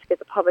hard it is to get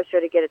the publisher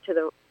to get it to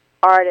the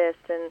artist,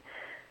 and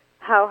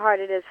how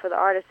hard it is for the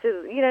artist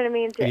to,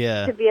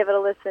 to be able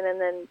to listen and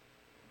then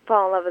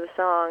fall in love with the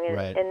song.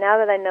 And now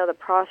that I know the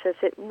process,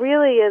 it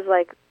really is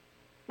like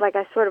like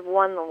I sort of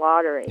won the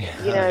lottery.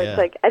 You know, Yeah. it's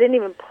like I didn't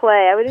even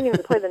play. I didn't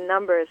even play the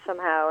numbers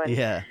somehow. And,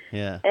 Yeah.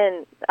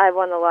 and I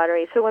won the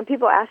lottery. So when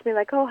people ask me,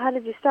 like, oh, how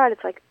did you start?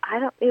 It's like, I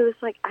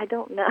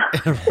don't know.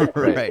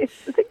 Right.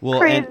 It's the Well,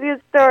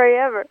 craziest story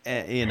ever.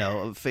 You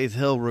know, Faith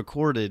Hill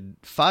recorded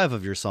 5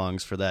 of your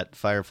songs for that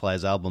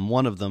Fireflies album.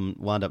 One of them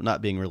wound up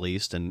not being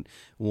released, and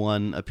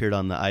one appeared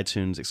on the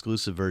iTunes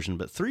exclusive version,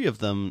 but 3 of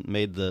them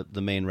made the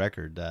main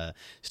record,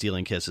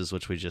 Stealing Kisses,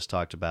 which we just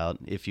talked about,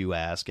 If You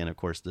Ask, and, of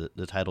course,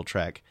 the title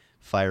track,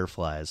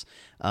 Fireflies.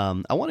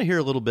 I want to hear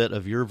a little bit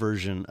of your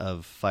version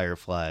of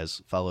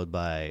Fireflies, followed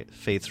by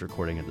Faith's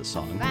recording of the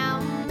song.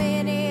 Found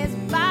minis,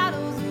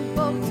 bottles, and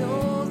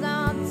photos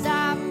on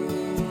top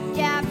to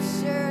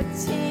capture a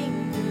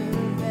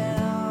Tinkerbell.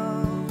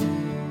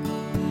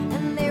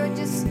 And they were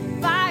just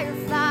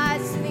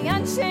fireflies to the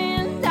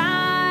untrained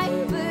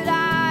eye, but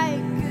I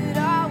could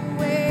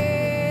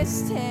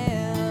always tell.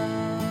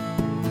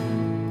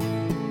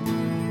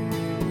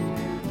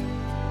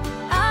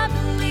 I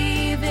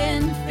believe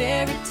in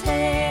fairy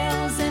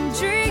tales and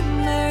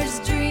dreamers'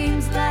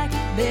 dreams like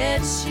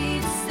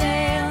bedsheet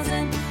sails,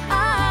 and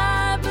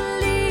I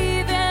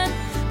believe in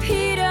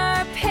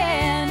Peter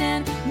Pan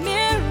and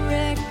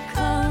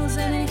miracles,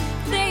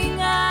 anything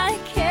I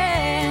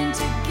can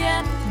to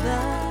get by,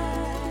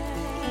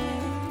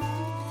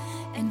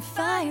 and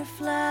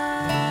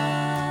fireflies.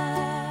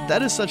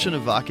 That is such an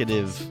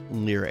evocative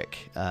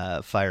lyric,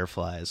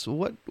 Fireflies.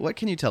 What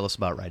can you tell us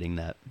about writing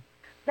that?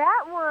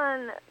 That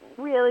one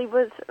really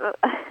was.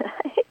 I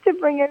hate to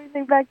bring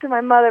everything back to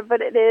my mother,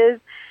 but it is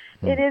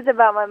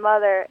about my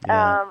mother.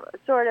 Yeah.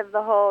 Sort of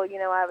the whole, you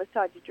know, I was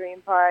taught to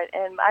dream part.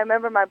 And I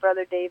remember my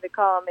brother David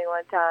calling me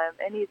one time,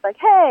 and he's like,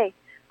 "Hey,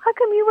 how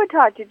come you were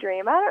taught to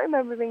dream? I don't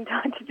remember being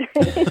taught to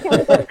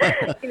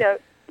dream." You know,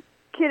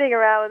 kidding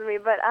around with me.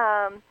 But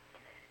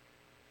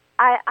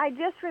I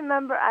just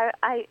remember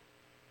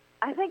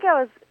I think I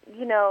was,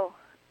 you know,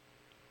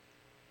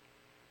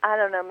 I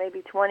don't know,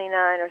 maybe 29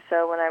 or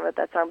so when I wrote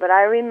that song. But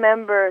I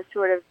remember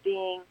sort of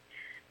being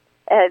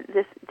at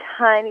this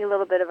tiny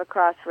little bit of a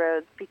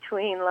crossroads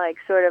between, like,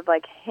 sort of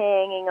like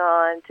hanging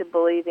on to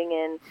believing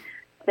in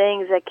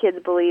things that kids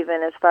believe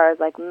in as far as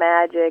like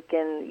magic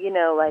and, you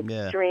know, like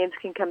dreams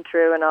can come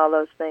true and all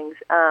those things,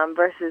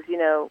 versus, you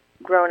know,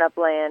 grown-up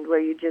land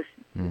where you just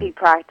be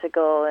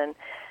practical and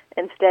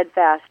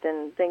steadfast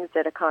in things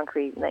that are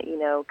concrete and that, you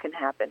know, can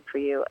happen for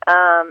you.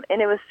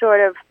 And it was sort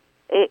of,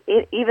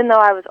 even though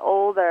I was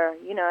older,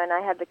 you know, and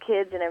I had the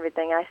kids and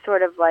everything, I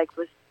sort of like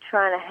was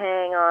trying to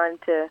hang on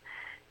to,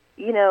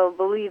 you know,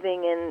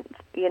 believing in,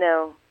 you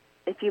know,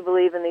 if you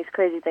believe in these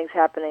crazy things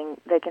happening,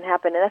 they can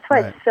happen. And that's why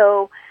it's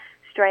so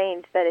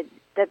strange that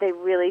they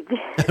really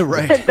did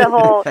the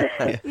whole,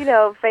 you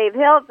know, Faith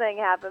Hill thing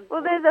happened.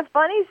 Well, there's a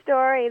funny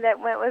story that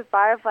went with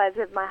Fireflies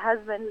with my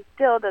husband, who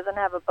still doesn't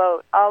have a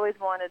boat, always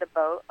wanted a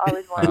boat.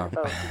 He's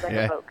like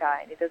a boat guy,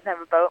 and he doesn't have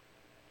a boat.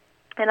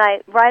 And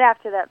right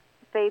after that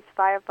Faith's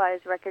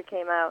Fireflies record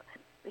came out,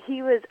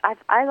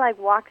 I like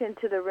walked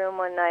into the room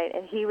one night,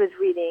 and he was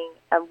reading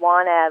a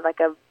want ad, like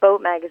a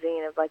boat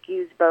magazine of like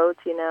used boats,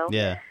 you know.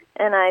 Yeah.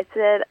 And I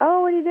said,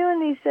 "Oh, what are you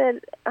doing?" And he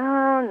said,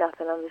 "Oh,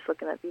 nothing. I'm just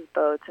looking at these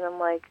boats." And I'm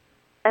like,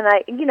 and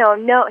I, you know,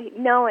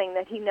 knowing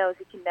that he knows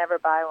he can never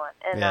buy one.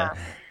 And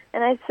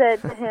and I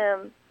said to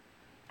him,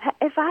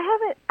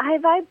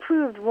 have I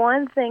proved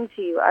one thing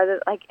to you?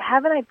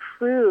 Haven't I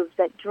proved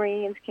that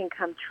dreams can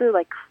come true,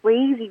 like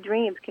crazy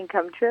dreams can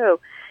come true?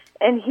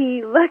 And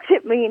he looked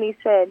at me and he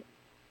said,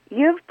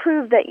 "You've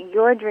proved that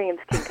your dreams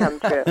can come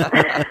true."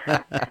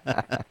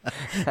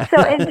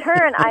 So in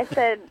turn, I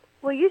said,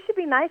 "Well, you should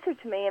be nicer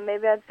to me, and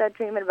maybe I'd start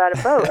dreaming about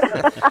a boat."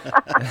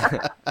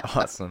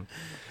 Awesome.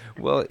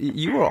 Well,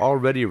 you were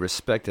already a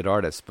respected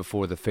artist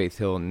before the Faith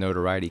Hill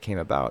notoriety came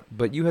about,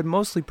 but you had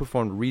mostly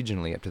performed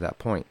regionally up to that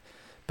point.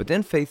 But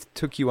then Faith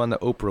took you on the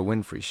Oprah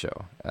Winfrey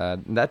Show.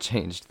 That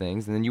changed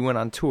things, and then you went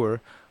on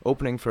tour,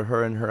 opening for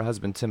her and her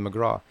husband, Tim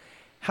McGraw.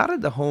 How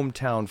did the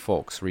hometown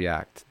folks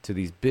react to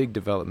these big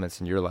developments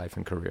in your life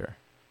and career?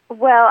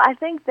 Well, I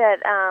think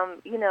that,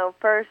 you know,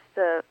 first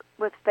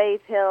with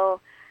Faith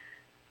Hill,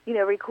 you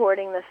know,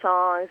 recording the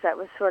songs, that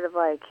was sort of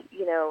like,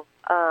 you know,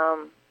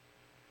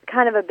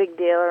 kind of a big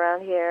deal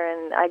around here,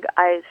 and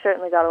I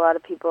certainly got a lot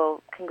of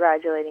people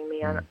congratulating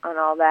me on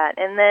all that.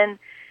 And then,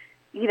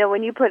 you know,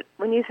 when you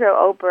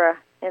throw Oprah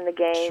in the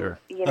game,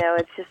 you know,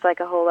 it's just like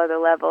a whole other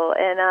level.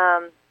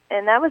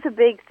 And that was a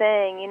big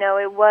thing. You know,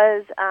 it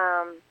was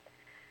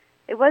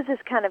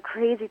this kind of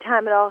crazy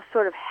time. It all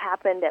sort of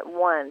happened at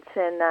once,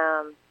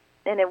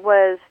 and it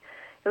was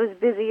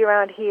busy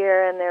around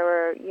here, and there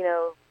were, you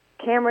know,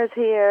 cameras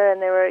here,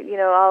 and there were, you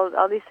know,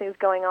 all these things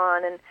going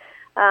on. And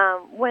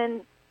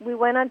when we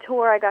went on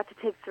tour, I got to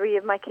take 3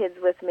 of my kids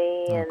with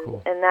me,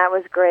 and that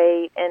was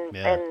great. And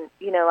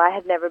you know, I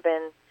had never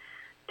been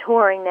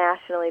touring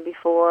nationally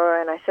before,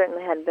 and I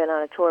certainly hadn't been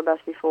on a tour bus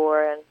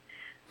before, and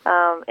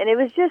it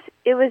was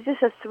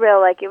just a thrill.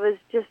 Like, it was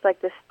just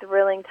like this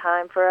thrilling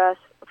time for us,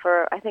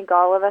 for I think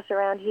all of us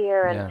around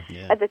here. And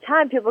at the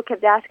time, people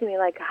kept asking me,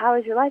 like, "How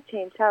has your life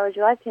changed? How has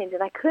your life changed?"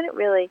 And I couldn't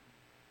really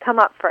come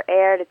up for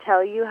air to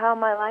tell you how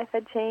my life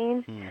had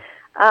changed.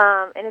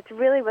 And it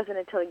really wasn't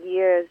until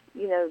years,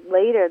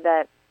 later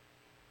that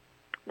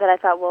I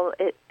thought, well,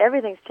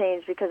 everything's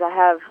changed because I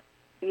have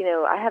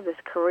this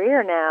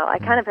career now. I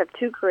kind of have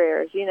two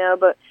careers,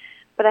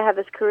 but I have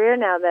this career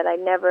now that I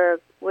never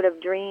would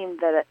have dreamed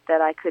that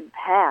I could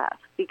have,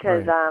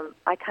 because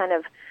I've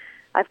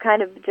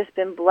kind of just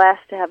been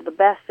blessed to have the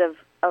best of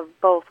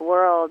both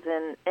worlds,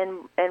 and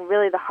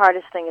really the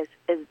hardest thing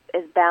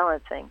is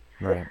balancing.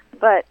 Right.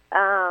 But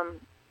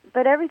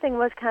everything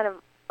was kind of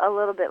a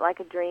little bit like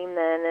a dream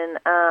then,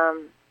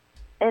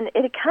 and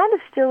it kind of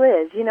still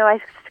is. I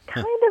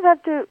kind of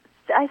have to.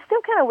 I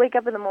still kind of wake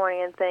up in the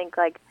morning and think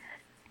like,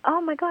 oh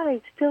my God,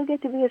 I still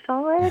get to be a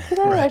songwriter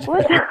today? Right. Like,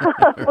 what's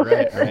up?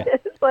 Right.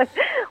 Like,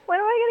 when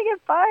am I going to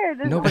get fired?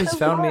 This Nobody's is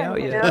found me fun,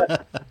 out you yet.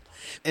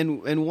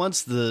 know? And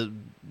once the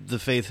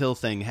Faith Hill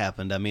thing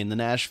happened, I mean, the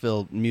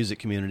Nashville music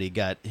community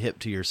got hip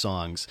to your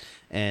songs,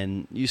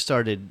 and you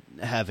started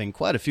having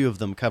quite a few of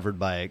them covered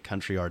by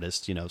country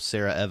artists.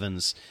 Sarah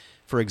Evans,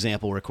 for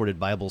example, recorded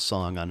Bible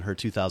Song on her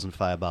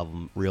 2005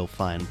 album, Real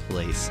Fine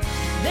Place.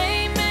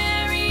 They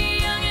marry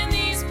young in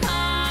these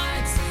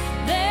parts.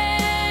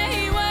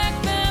 They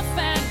work the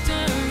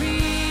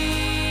factories.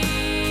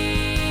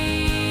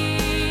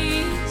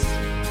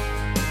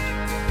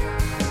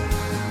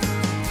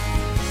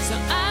 So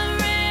I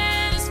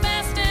ran as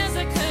fast as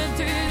I could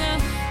through the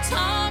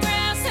tall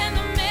grass and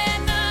the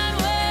midnight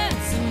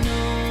woods, and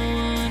no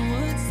one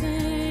would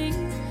sing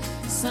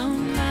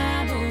some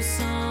Bible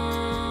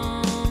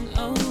song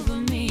over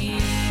me.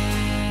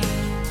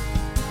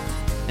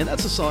 And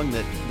that's a song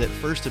that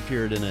first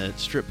appeared in a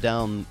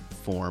stripped-down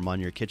form on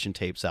your Kitchen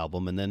Tapes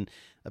album, and then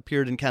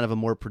appeared in kind of a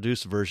more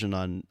produced version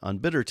on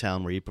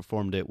Bittertown, where you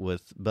performed it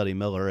with Buddy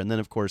Miller, and then,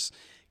 of course,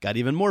 got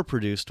even more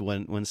produced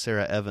when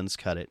Sarah Evans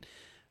cut it.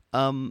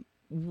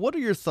 What are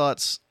your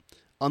thoughts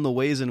on the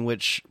ways in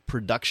which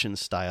production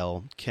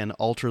style can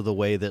alter the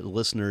way that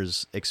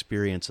listeners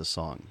experience a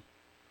song?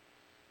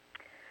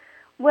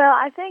 Well,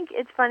 I think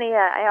it's funny.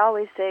 I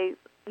always say,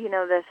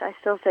 this. I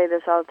still say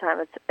this all the time.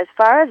 It's as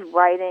far as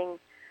writing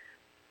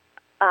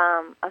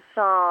a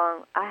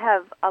song. I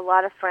have a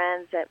lot of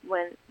friends that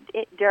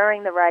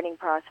during the writing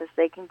process,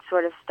 they can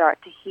sort of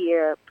start to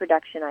hear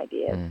production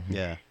ideas.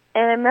 Yeah.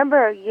 And I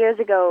remember years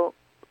ago,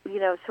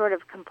 sort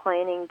of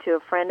complaining to a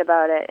friend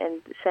about it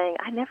and saying,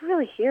 I never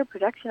really hear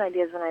production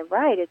ideas when I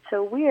write. It's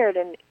so weird,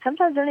 and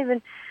sometimes I don't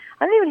even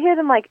hear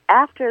them like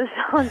after the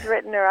song's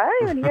written, or I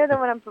don't even hear them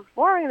when I'm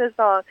performing the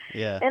song.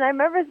 Yeah. And I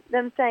remember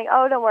them saying,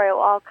 "Oh, don't worry, it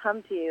will all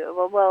come to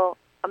you." Well,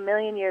 a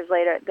million years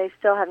later, they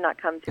still have not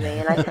come to me,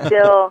 and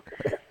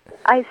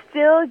I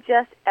still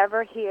just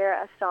ever hear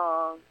a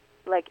song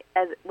like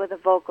as with a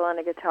vocal and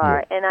a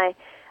guitar, and I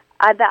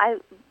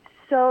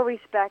so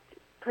respect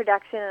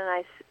production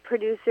and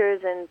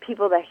producers and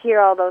people that hear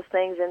all those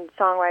things and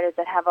songwriters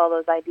that have all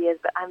those ideas,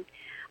 but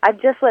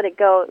I've just let it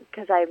go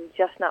because I'm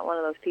just not one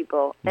of those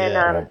people, and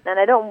and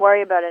I don't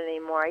worry about it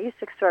anymore. I used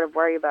to sort of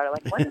worry about it,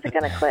 like when is it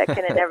going to click, and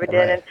it never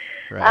did.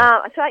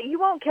 So you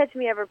won't catch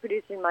me ever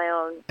producing my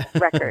own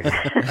record.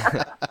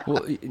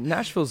 Well,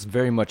 Nashville's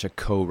very much a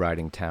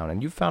co-writing town,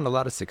 and you've found a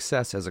lot of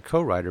success as a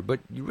co-writer, but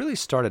you really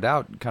started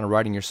out kind of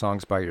writing your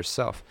songs by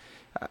yourself.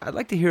 I'd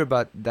like to hear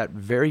about that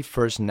very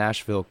first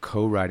Nashville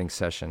co-writing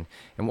session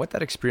and what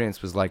that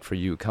experience was like for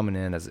you coming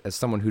in as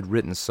someone who'd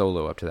written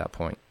solo up to that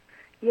point.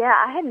 Yeah,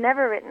 I had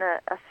never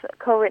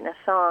co-written a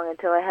song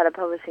until I had a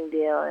publishing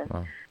deal,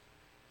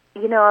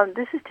 and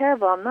this is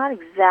terrible. I'm not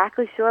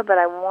exactly sure, but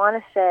I want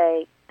to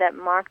say that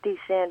Mark D.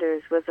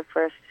 Sanders was the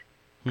first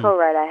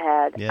co-write I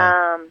had.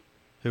 Yeah.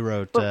 Who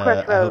wrote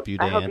I Hope You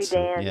Dance.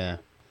 Yeah.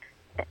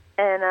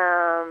 And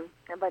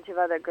a bunch of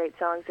other great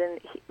songs. And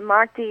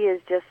Mark D.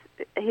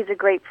 he's a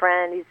great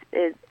friend.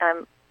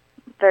 I'm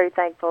very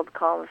thankful to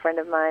call him a friend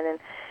of mine. And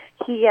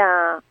he,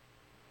 I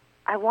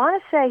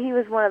want to say he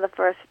was one of the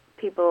first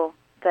people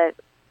that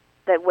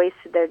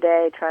wasted their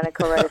day trying to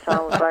co-write a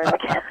song with Laurie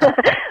McKenna.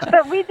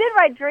 But we did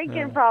write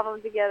Drinking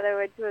Problem together,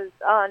 which was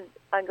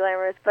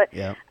unglamorous. But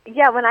yeah,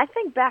 when I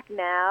think back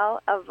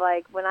now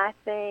when I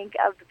think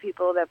of the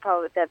people that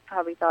probably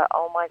thought,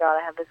 oh my God,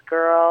 I have this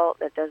girl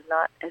that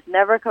has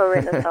never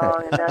co-written a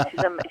song, and now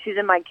she's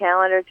in my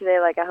calendar today.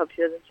 Like, I hope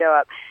she doesn't show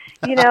up,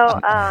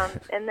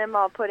 and them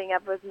all putting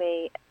up with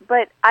me.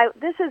 But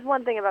this is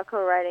one thing about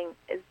co-writing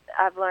is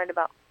I've learned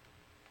about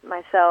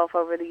myself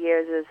over the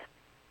years is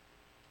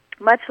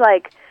much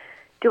like,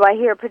 do I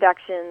hear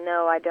production?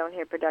 No, I don't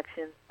hear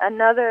production.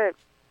 Another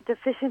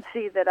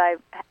deficiency that I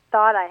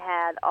thought I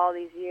had all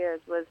these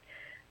years was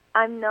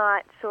I'm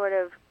not sort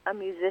of a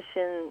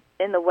musician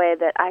in the way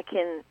that I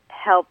can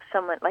help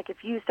someone. Like,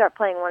 if you start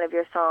playing one of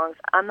your songs,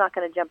 I'm not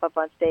going to jump up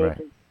on stage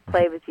and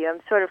play with you.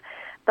 I'm sort of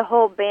the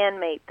whole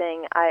bandmate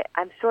thing.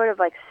 I'm sort of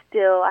like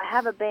I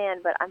have a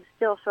band, but I'm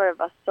still sort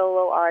of a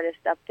solo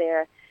artist up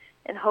there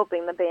and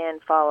hoping the band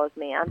follows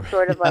me. I'm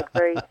sort of like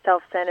very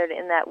self-centered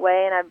in that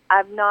way, and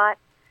I'm not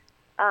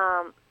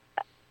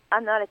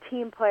a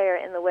team player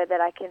in the way that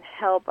I can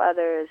help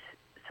others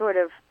sort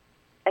of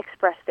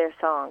express their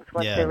songs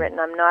once Yeah. they're written.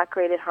 I'm not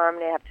great at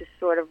harmony. I have to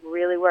sort of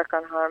really work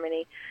on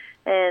harmony.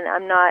 And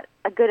I'm not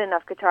a good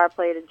enough guitar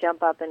player to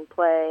jump up and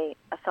play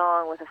a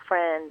song with a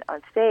friend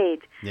on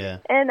stage. Yeah.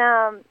 And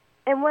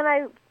when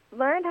I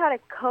learned how to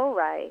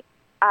co-write,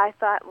 I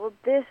thought, well,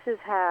 this is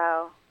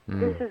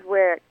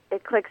where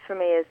it clicks for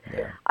me. Is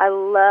I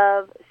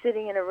love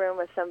sitting in a room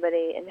with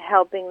somebody and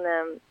helping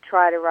them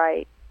try to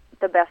write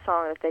the best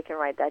song that they can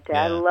write that day.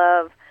 Yeah. I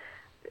love,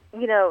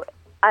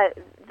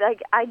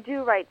 I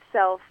do write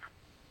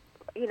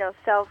self-centered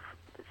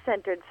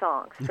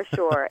songs for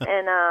sure.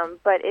 And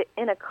but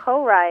in a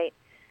co-write,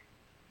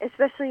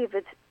 especially if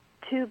it's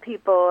 2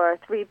 people or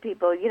 3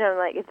 people,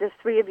 like if there's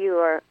 3 of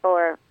you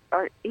or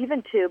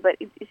even 2, but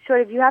it's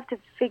sort of, you have to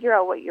figure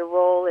out what your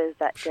role is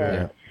that Sure.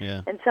 day.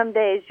 Yeah. And some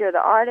days you're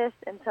the artist,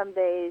 and some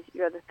days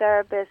you're the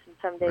therapist, and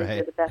some days Right.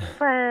 you're the best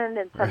friend,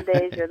 and some Right.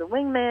 days you're the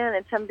wingman,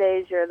 and some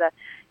days you're the,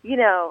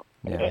 Yeah.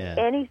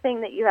 anything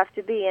that you have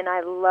to be. And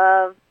I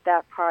love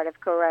that part of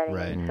co-writing.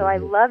 Right. So I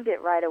loved it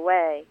right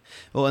away.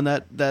 Well, and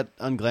that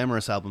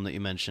Unglamorous album that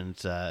you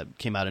mentioned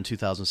came out in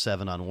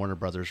 2007 on Warner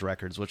Brothers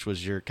Records, which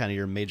was your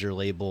major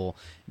label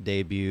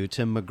debut.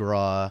 Tim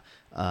McGraw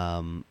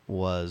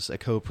was a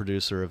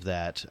co-producer of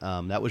that.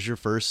 That was your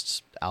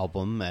first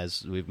album,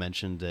 as we've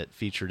mentioned, that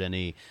featured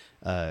any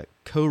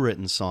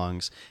co-written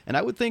songs. And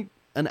I would think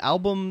an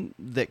album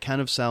that kind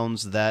of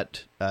sounds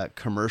that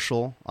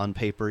commercial on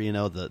paper,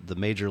 the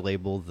major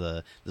label,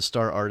 the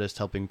star artist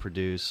helping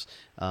produce,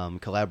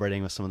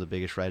 collaborating with some of the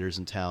biggest writers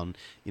in town,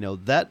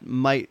 that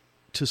might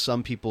to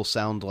some people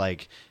sound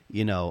like,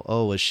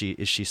 oh, is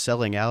she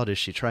selling out? Is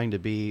she trying to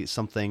be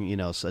something,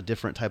 a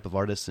different type of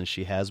artist than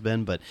she has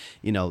been? But,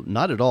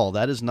 not at all.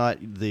 That is not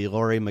the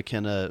Lori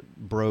McKenna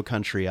bro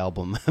country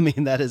album. I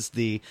mean, that is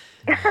the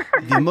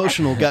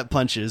emotional gut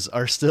punches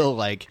are still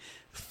like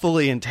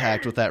fully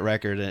intact with that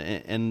record,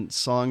 and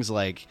songs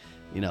like,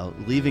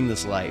 Leaving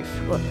This Life.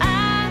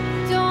 I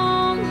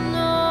don't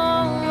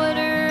know what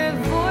her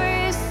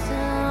voice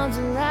sounds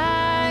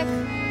like.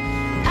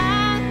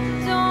 I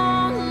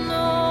don't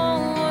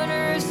know what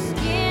her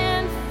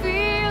skin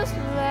feels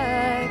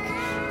like.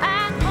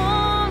 I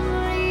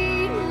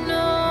only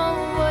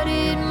know what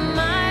it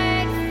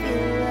might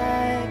feel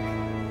like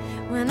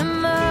when a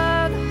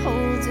mother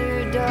holds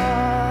her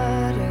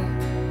daughter.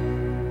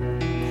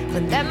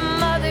 But that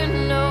mother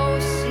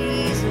knows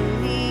she's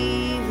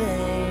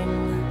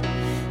leaving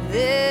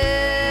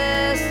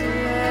this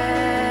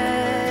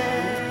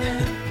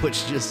life.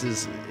 Which just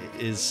is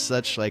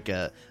such like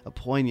a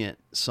poignant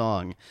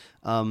song,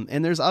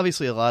 and there's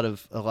obviously a lot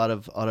of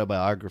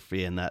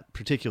autobiography in that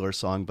particular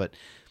song. But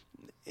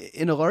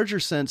in a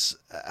larger sense,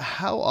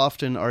 how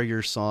often are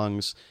your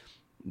songs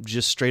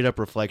just straight up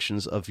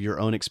reflections of your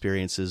own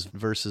experiences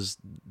versus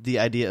the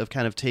idea of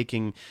kind of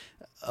taking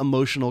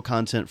emotional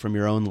content from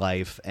your own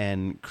life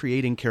and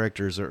creating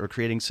characters or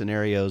creating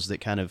scenarios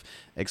that kind of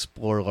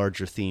explore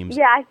larger themes?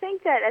 Yeah, I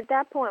think that at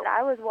that point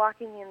I was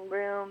walking in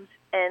rooms,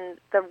 and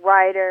the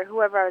writer,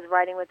 whoever I was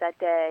writing with that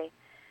day,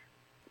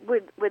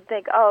 would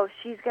think, oh,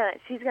 she's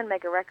gonna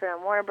make a record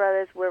on Warner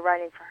Brothers. We're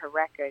writing for her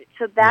record.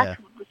 So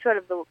that's sort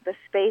of the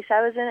space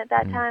I was in at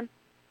that time.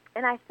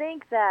 And I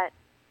think that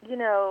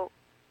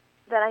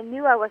that I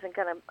knew I wasn't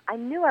gonna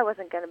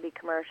be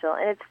commercial.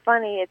 And it's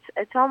funny.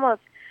 It's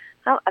almost,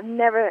 I've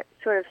never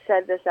sort of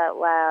said this out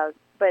loud,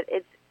 but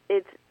it's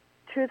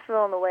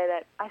truthful in the way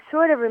that I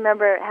sort of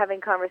remember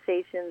having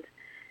conversations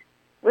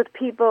with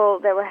people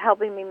that were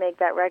helping me make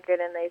that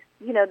record, and they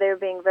were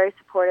being very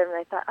supportive, and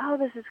I thought, oh,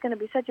 this is going to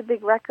be such a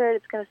big record.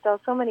 It's going to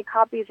sell so many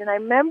copies. And I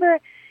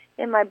remember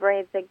in my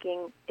brain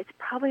thinking, it's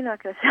probably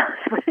not going to sell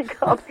as many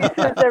copies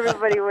as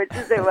everybody would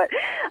say. What?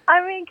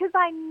 I mean, because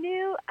I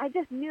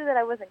just knew that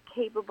I wasn't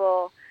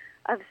capable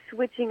of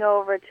switching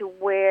over to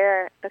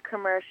where the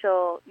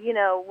commercial,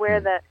 where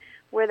that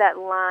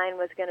line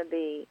was going to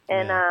be,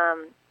 and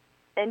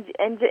and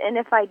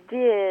if I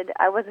did,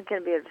 I wasn't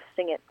going to be able to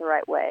sing it the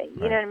right way.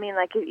 You know what I mean?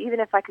 Like even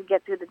if I could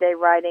get through the day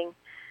writing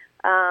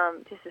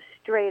just a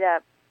straight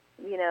up,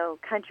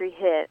 country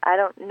hit, I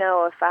don't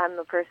know if I'm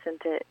the person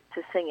to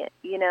sing it.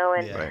 And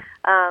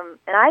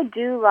and I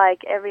do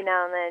like every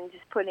now and then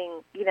just putting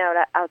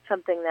out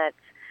something that's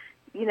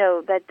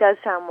that does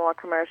sound more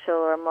commercial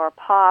or more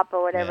pop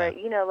or whatever.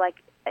 Like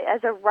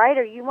as a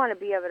writer, you want to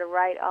be able to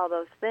write all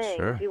those things.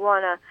 Sure. You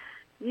want to.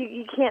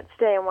 You can't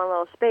stay in one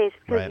little space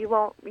because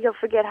you'll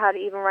forget how to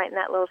even write in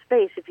that little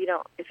space if you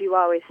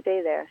always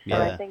stay there. So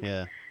I think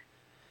Well,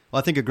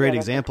 I think a great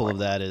that's example of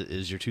important. that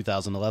is your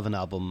 2011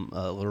 album,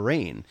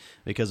 Lorraine,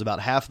 because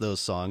about half those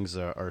songs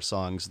are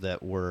songs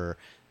that were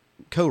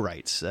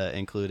co-writes,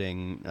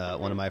 including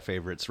one of my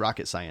favorites,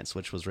 Rocket Science,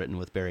 which was written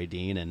with Barry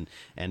Dean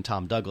and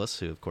Tom Douglas,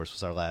 who, of course,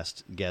 was our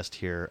last guest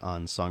here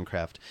on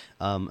Songcraft.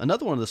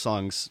 Another one of the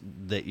songs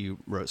that you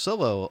wrote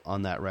solo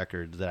on that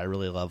record that I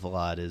really love a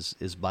lot is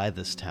By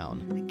This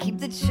Town. Keep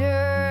the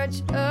Church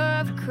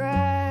of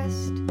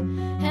Christ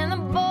and the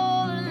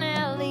bowling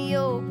alley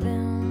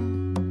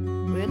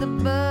open, where the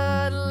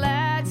Bud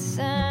Light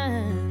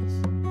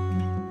signs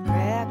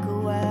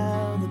crackle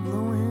while the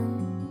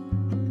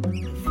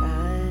glowing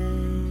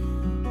fire.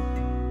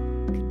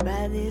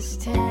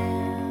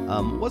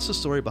 What's the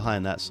story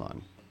behind that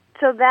song?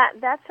 So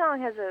that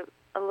song has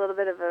a little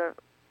bit of a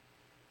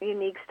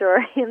unique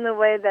story in the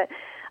way that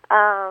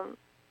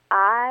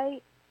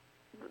I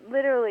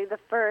literally, the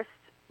first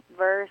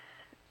verse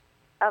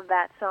of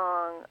that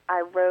song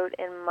I wrote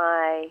in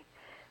my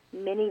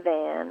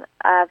minivan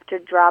after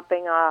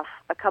dropping off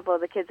a couple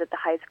of the kids at the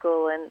high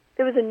school, and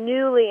there was a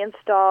newly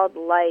installed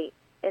light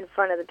in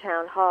front of the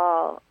town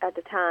hall at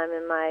the time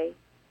in the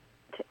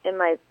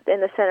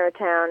center of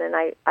town, and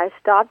I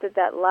stopped at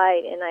that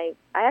light, and I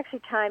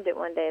actually timed it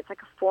one day. It's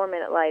like a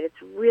 4-minute light. It's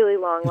a really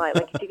long light.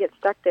 Like if you get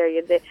stuck there,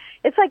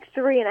 it's like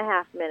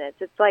 3.5 minutes.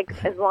 It's like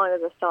as long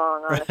as a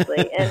song,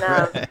 honestly. And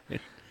Right.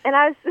 and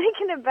I was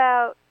thinking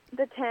about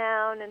the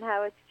town and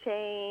how it's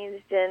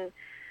changed, and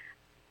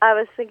I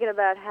was thinking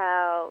about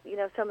how,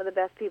 some of the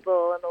best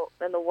people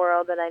in the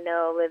world that I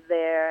know live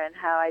there, and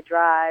how I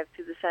drive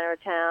to the center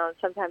of town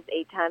sometimes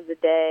 8 times a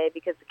day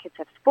because the kids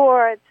have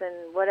sports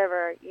and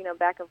whatever,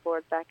 back and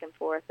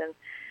forth. And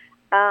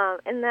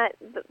that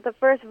the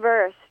first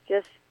verse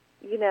just,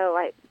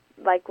 I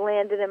like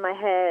landed in my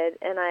head,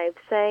 and I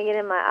sang it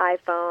in my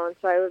iPhone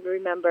so I would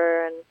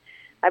remember. And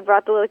I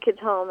brought the little kids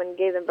home and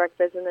gave them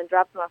breakfast, and then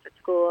dropped them off at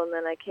school, and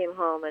then I came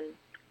home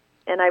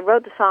and I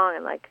wrote the song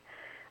in like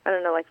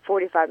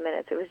 45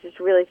 minutes. It was just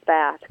really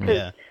fast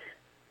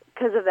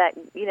because of that,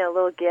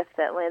 little gift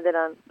that landed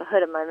on the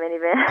hood of my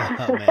minivan.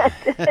 Oh, man.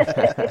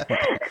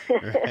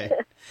 Right.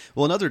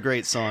 Well, another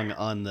great song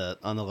on the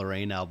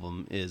Lorraine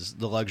album is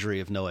 "The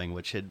Luxury of Knowing,"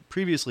 which had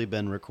previously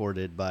been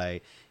recorded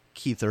by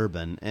Keith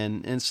Urban,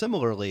 and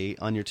similarly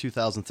on your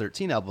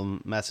 2013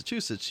 album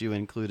Massachusetts, you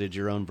included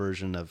your own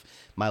version of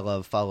 "My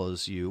Love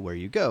Follows You Where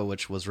You Go,"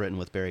 which was written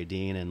with Barry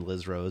Dean and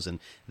Liz Rose, and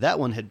that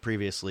one had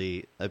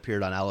previously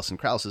appeared on Alison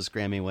Krauss's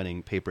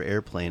Grammy-winning Paper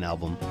Airplane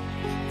album.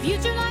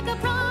 Future like a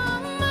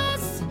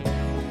promise.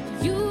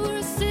 You're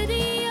a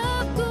city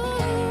of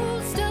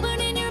gold, stubborn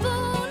in your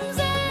bones,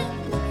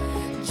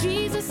 and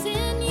Jesus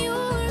in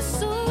your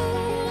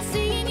soul.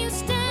 Seeing you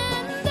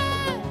stand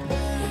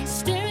there,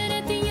 staring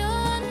at the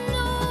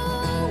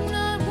unknown.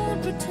 I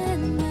won't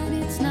pretend that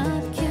it's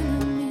not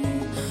killing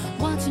me,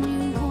 watching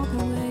you walk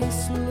away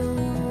slow.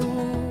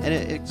 And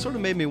it sort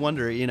of made me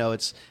wonder,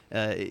 it's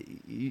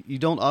you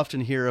don't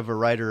often hear of a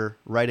writer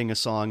writing a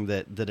song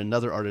that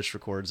another artist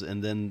records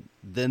and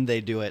then they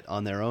do it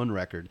on their own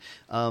record.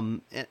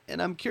 And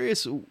I'm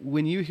curious,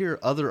 when you hear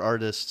other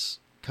artists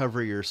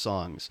cover your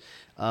songs,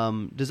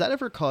 does that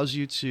ever cause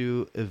you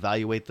to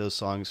evaluate those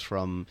songs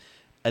from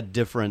a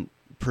different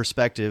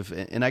perspective?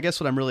 And I guess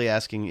what I'm really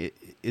asking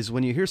is,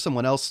 when you hear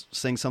someone else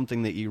sing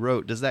something that you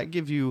wrote, does that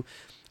give you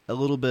a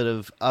little bit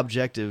of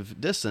objective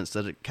distance,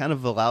 that it kind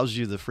of allows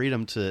you the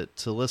freedom to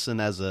listen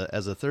as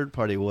a third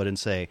party would and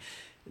say,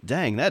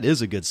 dang, that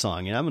is a good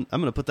song, and I'm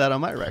going to put that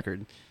on my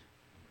record?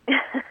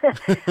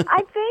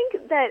 I think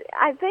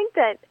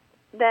that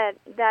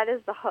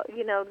is the whole,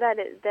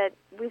 that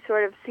we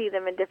sort of see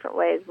them in different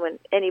ways when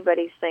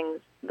anybody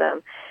sings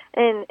them,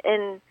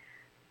 and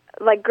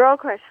like Girl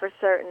Crush for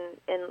certain,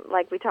 and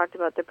like we talked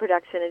about the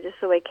production and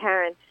just the way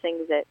Karen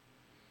sings it.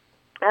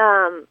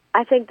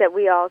 I think that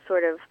we all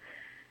sort of,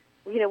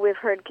 we've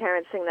heard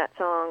Karen sing that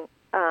song,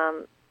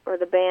 or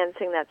the band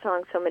sing that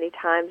song so many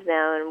times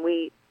now,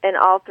 and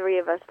all three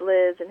of us,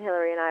 Liz and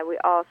Hillary and I, we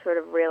all sort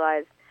of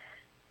realized,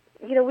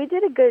 we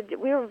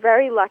were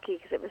very lucky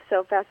because it was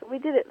so fast. But we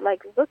did it,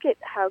 like, look at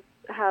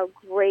how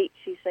great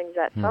she sings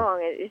that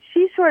song. And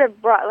she sort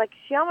of brought, like,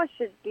 she almost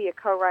should be a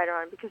co-writer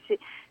on, because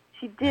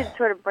she did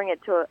sort of bring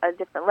it to a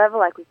different level,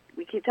 like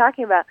we keep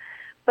talking about.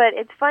 But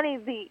it's funny,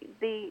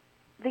 the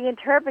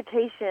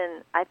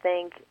interpretation, I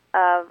think,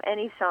 of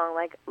any song,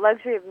 like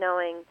Luxury of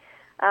Knowing,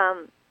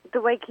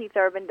 the way Keith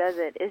Urban does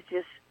it is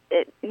just,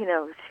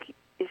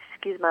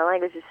 excuse my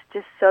language, it's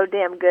just so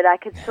damn good. I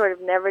could sort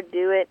of never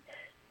do it,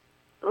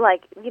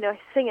 like,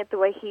 sing it the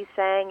way he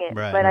sang it.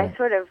 Right, but right. I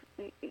sort of,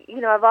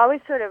 I've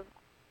always sort of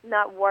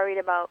not worried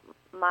about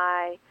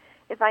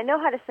if I know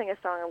how to sing a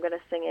song, I'm going to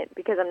sing it,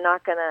 because I'm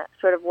not going to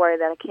sort of worry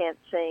that I can't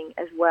sing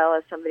as well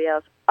as somebody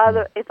else.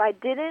 If I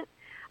didn't,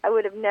 I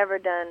would have never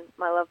done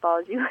My Love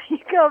Follows You Where You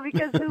Go,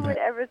 because who would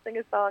ever sing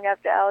a song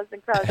after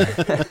Alison Krauss,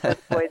 the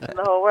best voice in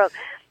the whole world?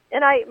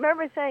 And I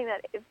remember saying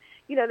that,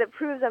 that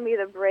proves I'm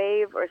either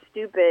brave or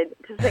stupid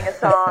to sing a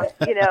song,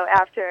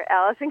 after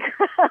Alison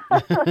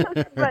Krauss.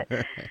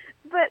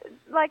 But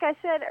like I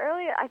said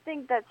earlier, I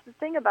think that's the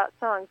thing about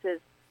songs is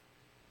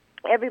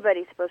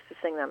everybody's supposed to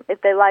sing them.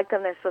 If they like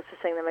them, they're supposed to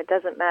sing them. It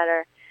doesn't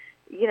matter,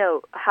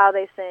 how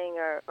they sing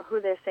or who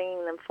they're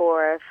singing them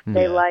for. If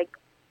they like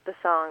the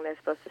song, they're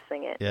supposed to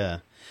sing it. Yeah.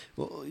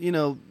 Well,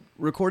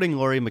 recording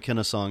Lori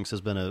McKenna songs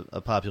has been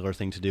a popular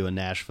thing to do in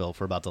Nashville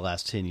for about the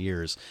last 10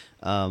 years.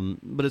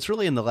 But it's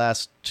really in the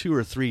last 2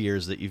 or 3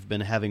 years that you've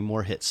been having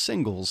more hit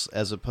singles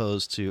as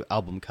opposed to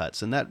album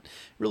cuts. And that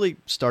really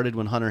started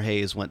when Hunter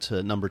Hayes went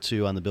to number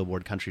 2 on the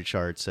Billboard country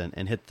charts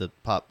and hit the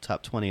pop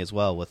top 20 as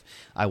well with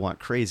I Want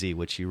Crazy,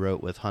 which you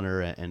wrote with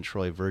Hunter and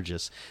Troy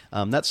Verges.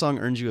 That song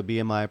earned you a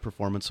BMI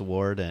Performance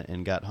Award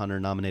and got Hunter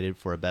nominated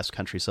for a Best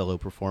Country Solo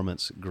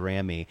Performance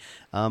Grammy.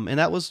 And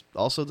that was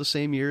also the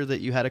same year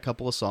that you had a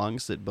couple of songs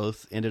songs that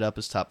both ended up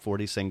as top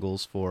 40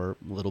 singles for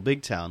Little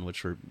Big Town,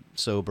 which were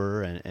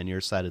Sober and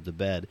Your Side of the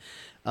Bed.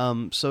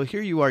 So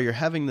here you are, you're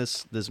having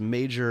this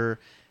major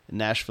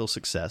Nashville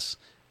success.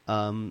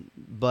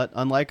 But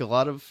unlike a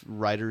lot of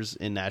writers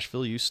in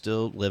Nashville, you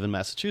still live in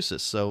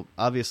Massachusetts. So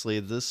obviously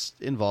this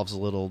involves a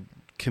little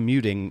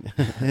commuting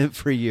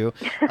for you.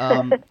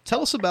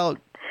 Tell us about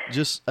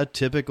just a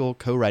typical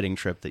co-writing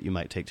trip that you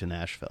might take to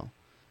Nashville.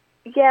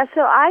 Yeah, so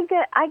I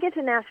get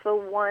to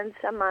Nashville once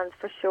a month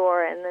for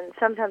sure, and then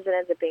sometimes it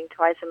ends up being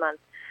twice a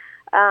month.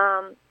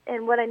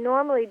 And what I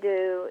normally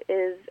do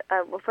is,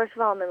 well, first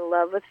of all, I'm in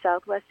love with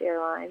Southwest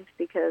Airlines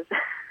because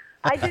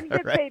I didn't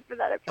get Right. paid for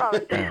that, I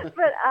promise.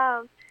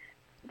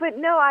 But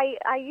no,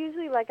 I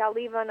usually, I'll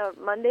leave on a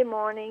Monday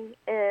morning,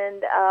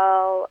 and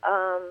I'll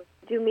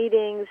do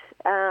meetings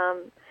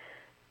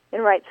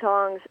and write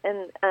songs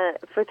and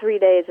for 3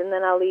 days, and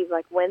then I'll leave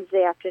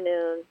Wednesday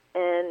afternoon.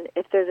 And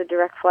if there's a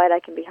direct flight, I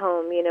can be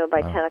home,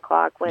 by 10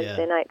 o'clock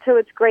Wednesday night. So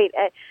it's great.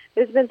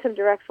 There's been some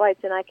direct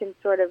flights, and I can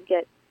sort of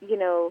get,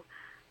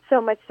 so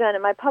much done.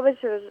 And my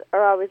publishers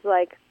are always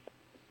like,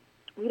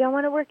 we don't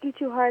want to work you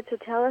too hard, so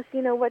tell us,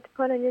 what to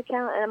put on your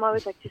calendar. And I'm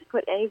always like, just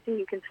put anything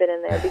you can fit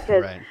in there,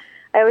 because Right.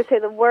 I always say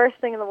the worst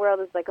thing in the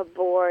world is a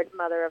bored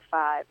mother of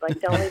five.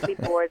 Don't leave me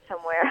bored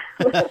somewhere.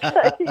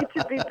 I need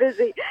to be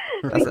busy.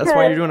 That's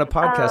why you're doing a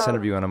podcast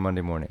interview on a Monday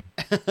morning.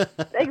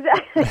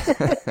 Exactly.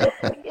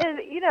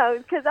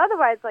 Because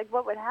otherwise,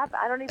 what would happen?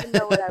 I don't even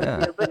know what I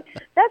would do. But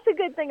that's the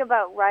good thing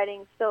about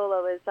writing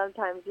solo is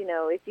sometimes,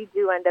 if you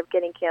do end up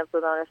getting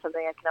canceled on or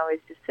something, I can always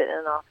just sit in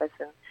an office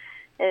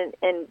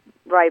and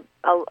write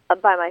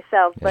by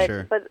myself. But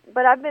Sure.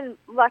 but I've been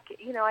lucky.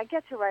 I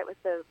get to write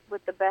with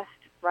the best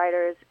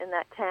writers in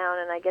that town,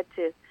 and I get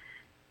to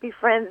be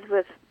friends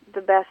with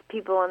the best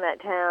people in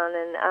that town.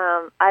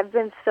 And I've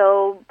been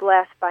so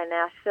blessed by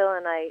Nashville,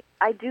 and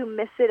I do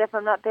miss it. If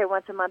I'm not there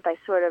once a month, I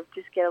sort of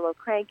just get a little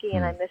cranky,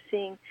 and I miss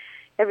seeing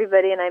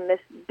everybody, and I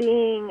miss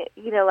being,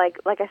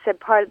 like I said,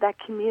 part of that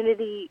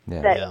community.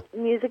 Yeah.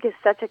 Music is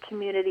such a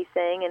community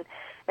thing,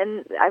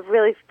 and I've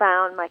really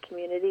found my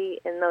community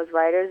in those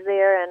writers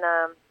there, and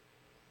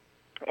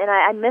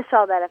I miss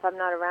all that if I'm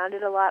not around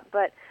it a lot,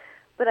 but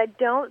I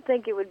don't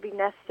think it would be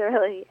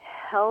necessarily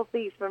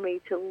healthy for me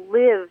to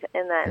live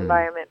in that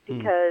environment,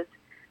 because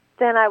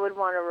then I would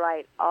want to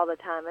write all the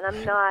time, and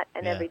I'm not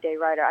an everyday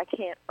writer. I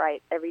can't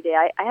write every day.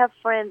 I have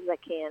friends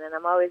that can, and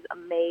I'm always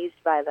amazed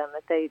by them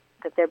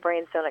that their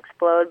brains don't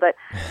explode, but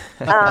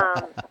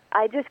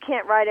I just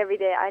can't write every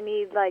day. I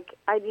need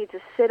to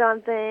sit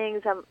on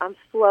things. I'm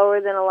slower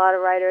than a lot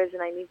of writers,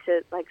 and I need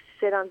to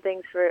sit on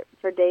things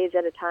for days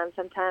at a time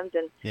sometimes,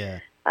 and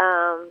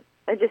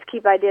I just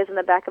keep ideas in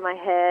the back of my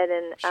head,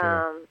 and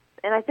Sure.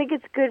 and I think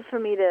it's good for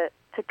me to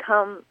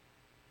come,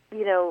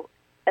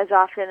 as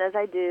often as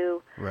I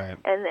do, Right.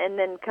 and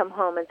then come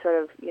home and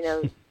sort of,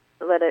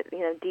 let it,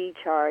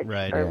 decharge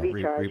Right, or yeah.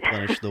 recharge.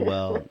 Replenish the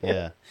well.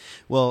 Yeah.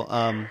 Well,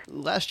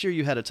 last year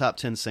you had a top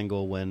 10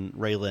 single when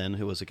Ray Lynn,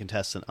 who was a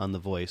contestant on The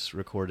Voice,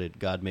 recorded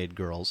God Made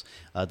Girls.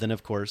 Then,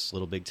 of course,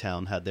 Little Big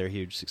Town had their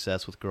huge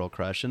success with Girl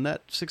Crush, and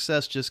that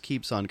success just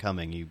keeps on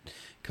coming. You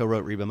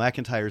co-wrote Reba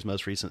McEntire's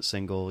most recent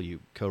single. You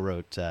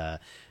co-wrote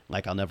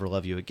Like I'll Never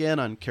Love You Again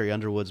on Carrie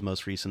Underwood's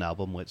most recent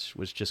album,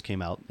 which just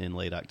came out in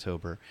late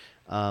October.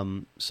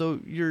 So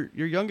your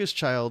youngest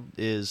child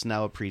is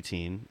now a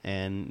preteen,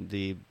 and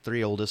the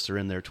three oldest are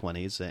in their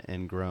 20s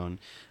and grown.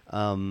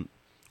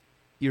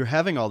 You're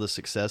having all this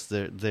success.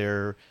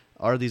 There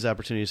are these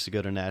opportunities to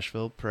go to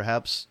Nashville,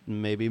 perhaps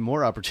maybe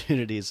more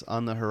opportunities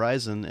on the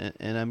horizon.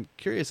 And I'm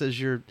curious, as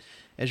your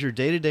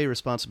day-to-day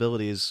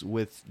responsibilities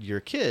with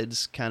your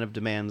kids kind of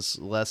demands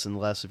less and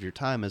less of your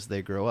time as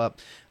they grow up,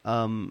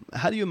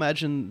 how do you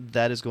imagine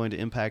that is going to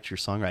impact your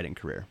songwriting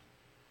career?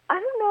 I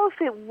don't know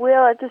if it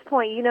will at this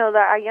point.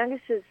 Our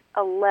youngest is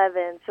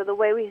 11, so the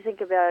way we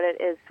think about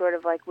it is sort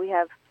of like we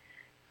have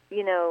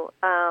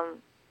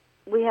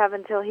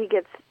until he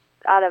gets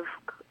out of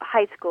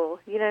high school,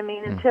 you know what I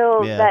mean?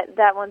 Until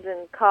that one's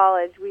in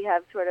college, we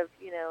have sort of,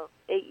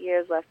 8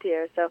 years left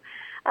here. So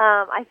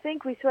I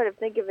think we sort of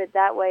think of it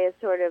that way as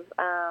sort of,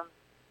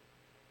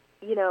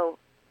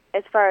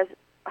 as far as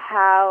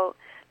how,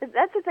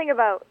 that's the thing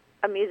about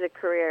a music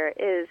career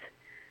is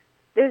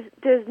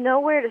there's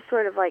nowhere to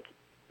sort of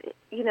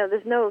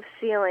there's no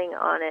ceiling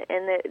on it.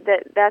 And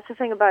that's the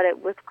thing about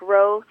it with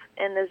growth,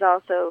 and there's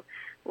also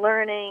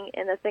learning,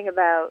 and the thing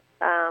about,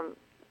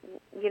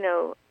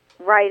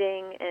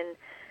 writing and,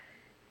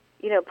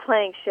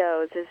 playing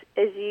shows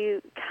is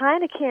you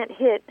kind of can't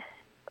hit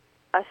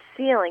a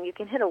ceiling. You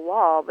can hit a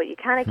wall, but you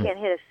kind of can't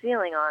hit a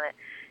ceiling on it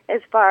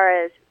as far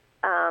as,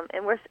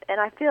 and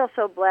I feel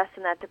so blessed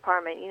in that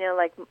department.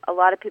 A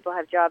lot of people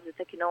have jobs that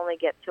they can only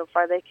get so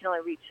far, they can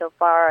only reach so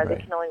far, or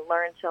they can only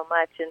learn so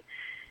much,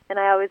 and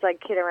I always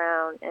kid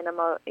around, and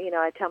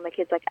I tell my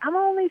kids I'm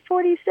only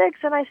 46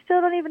 and I still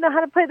don't even know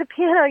how to play the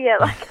piano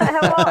yet. I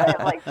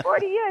have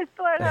 40 years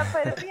to learn how to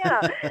play the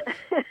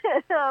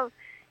piano.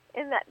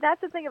 And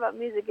that's the thing about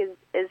music is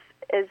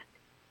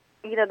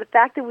the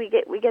fact that we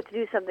get to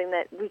do something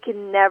that we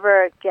can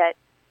never get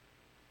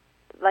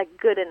like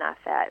good enough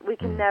at. We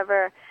can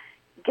never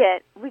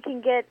get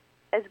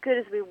as good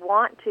as we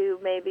want to,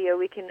 maybe, or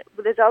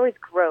there's always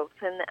growth,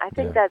 and I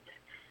think that's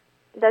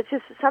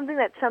just something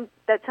that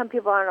some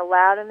people aren't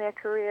allowed in their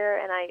career,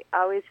 and I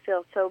always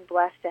feel so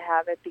blessed to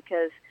have it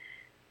because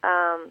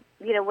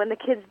when the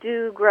kids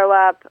do grow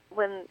up,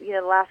 when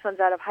the last one's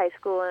out of high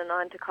school and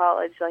on to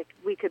college, like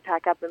we could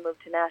pack up and move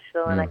to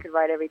Nashville and I could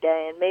write every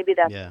day, and maybe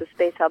that's the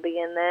space I'll be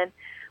in then.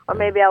 Or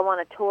maybe I'll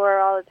want to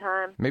tour all the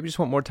time. Maybe just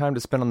want more time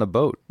to spend on the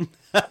boat.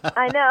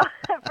 I know.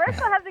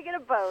 First I'll have to get a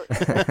boat.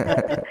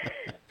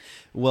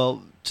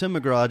 Well, Tim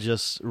McGraw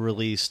just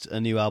released a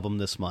new album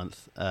this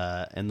month,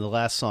 and the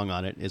last song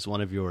on it is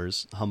one of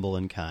yours, Humble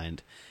and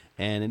Kind.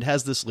 And it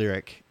has this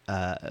lyric,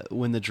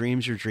 when the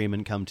dreams you're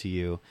dreaming come to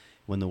you,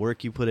 when the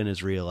work you put in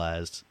is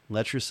realized,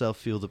 let yourself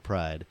feel the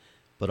pride,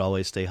 but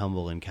always stay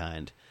humble and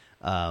kind.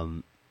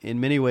 In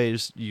many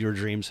ways, your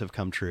dreams have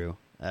come true,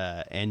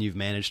 and you've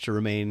managed to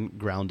remain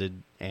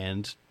grounded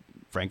and,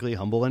 frankly,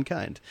 humble and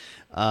kind.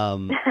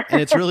 And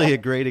it's really a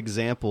great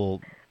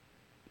example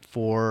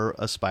for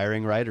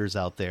aspiring writers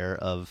out there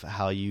of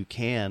how you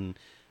can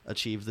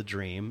achieve the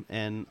dream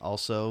and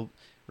also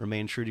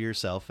remain true to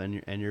yourself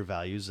and your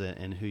values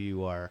and who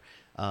you are.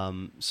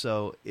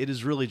 So it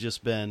has really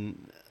just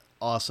been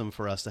awesome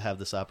for us to have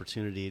this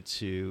opportunity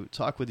to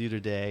talk with you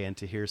today and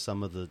to hear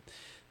some of the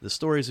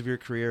stories of your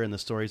career and the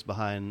stories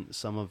behind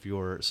some of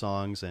your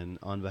songs. And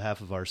on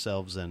behalf of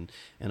ourselves and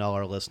all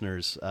our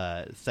listeners,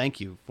 thank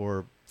you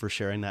for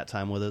sharing that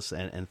time with us,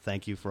 and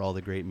thank you for all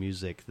the great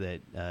music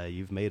that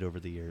you've made over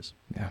the years.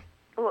 Yeah.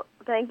 Well,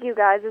 thank you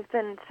guys. It's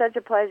been such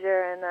a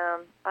pleasure, and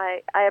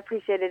I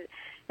appreciate it.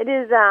 It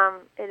is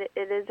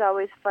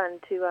always fun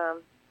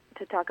to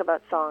talk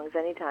about songs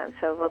anytime.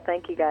 So, well,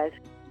 thank you guys.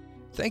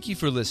 Thank you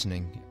for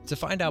listening. To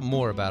find out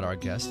more about our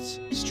guests,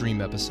 stream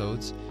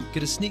episodes,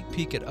 get a sneak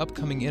peek at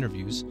upcoming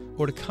interviews,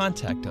 or to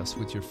contact us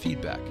with your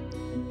feedback,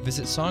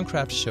 visit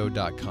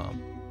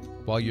songcraftshow.com.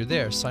 While you're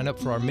there, sign up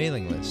for our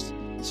mailing list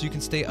so you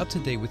can stay up to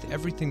date with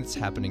everything that's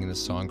happening in the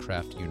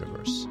Songcraft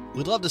universe.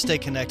 We'd love to stay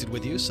connected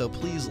with you, so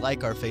please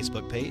like our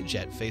Facebook page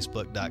at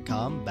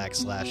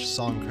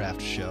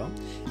facebook.com/songcraftshow.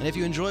 And if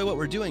you enjoy what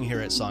we're doing here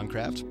at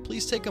Songcraft,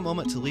 please take a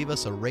moment to leave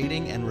us a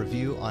rating and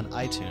review on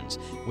iTunes,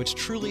 which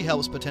truly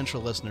helps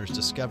potential listeners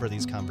discover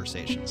these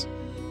conversations.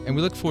 And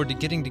we look forward to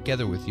getting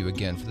together with you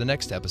again for the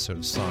next episode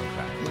of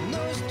Songcraft. When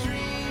those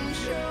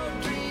dreams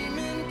you're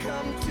dreaming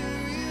come to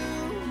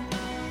you,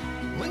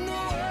 when the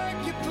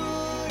work you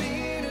put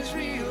in is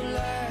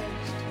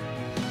realized,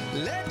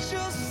 let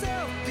yourself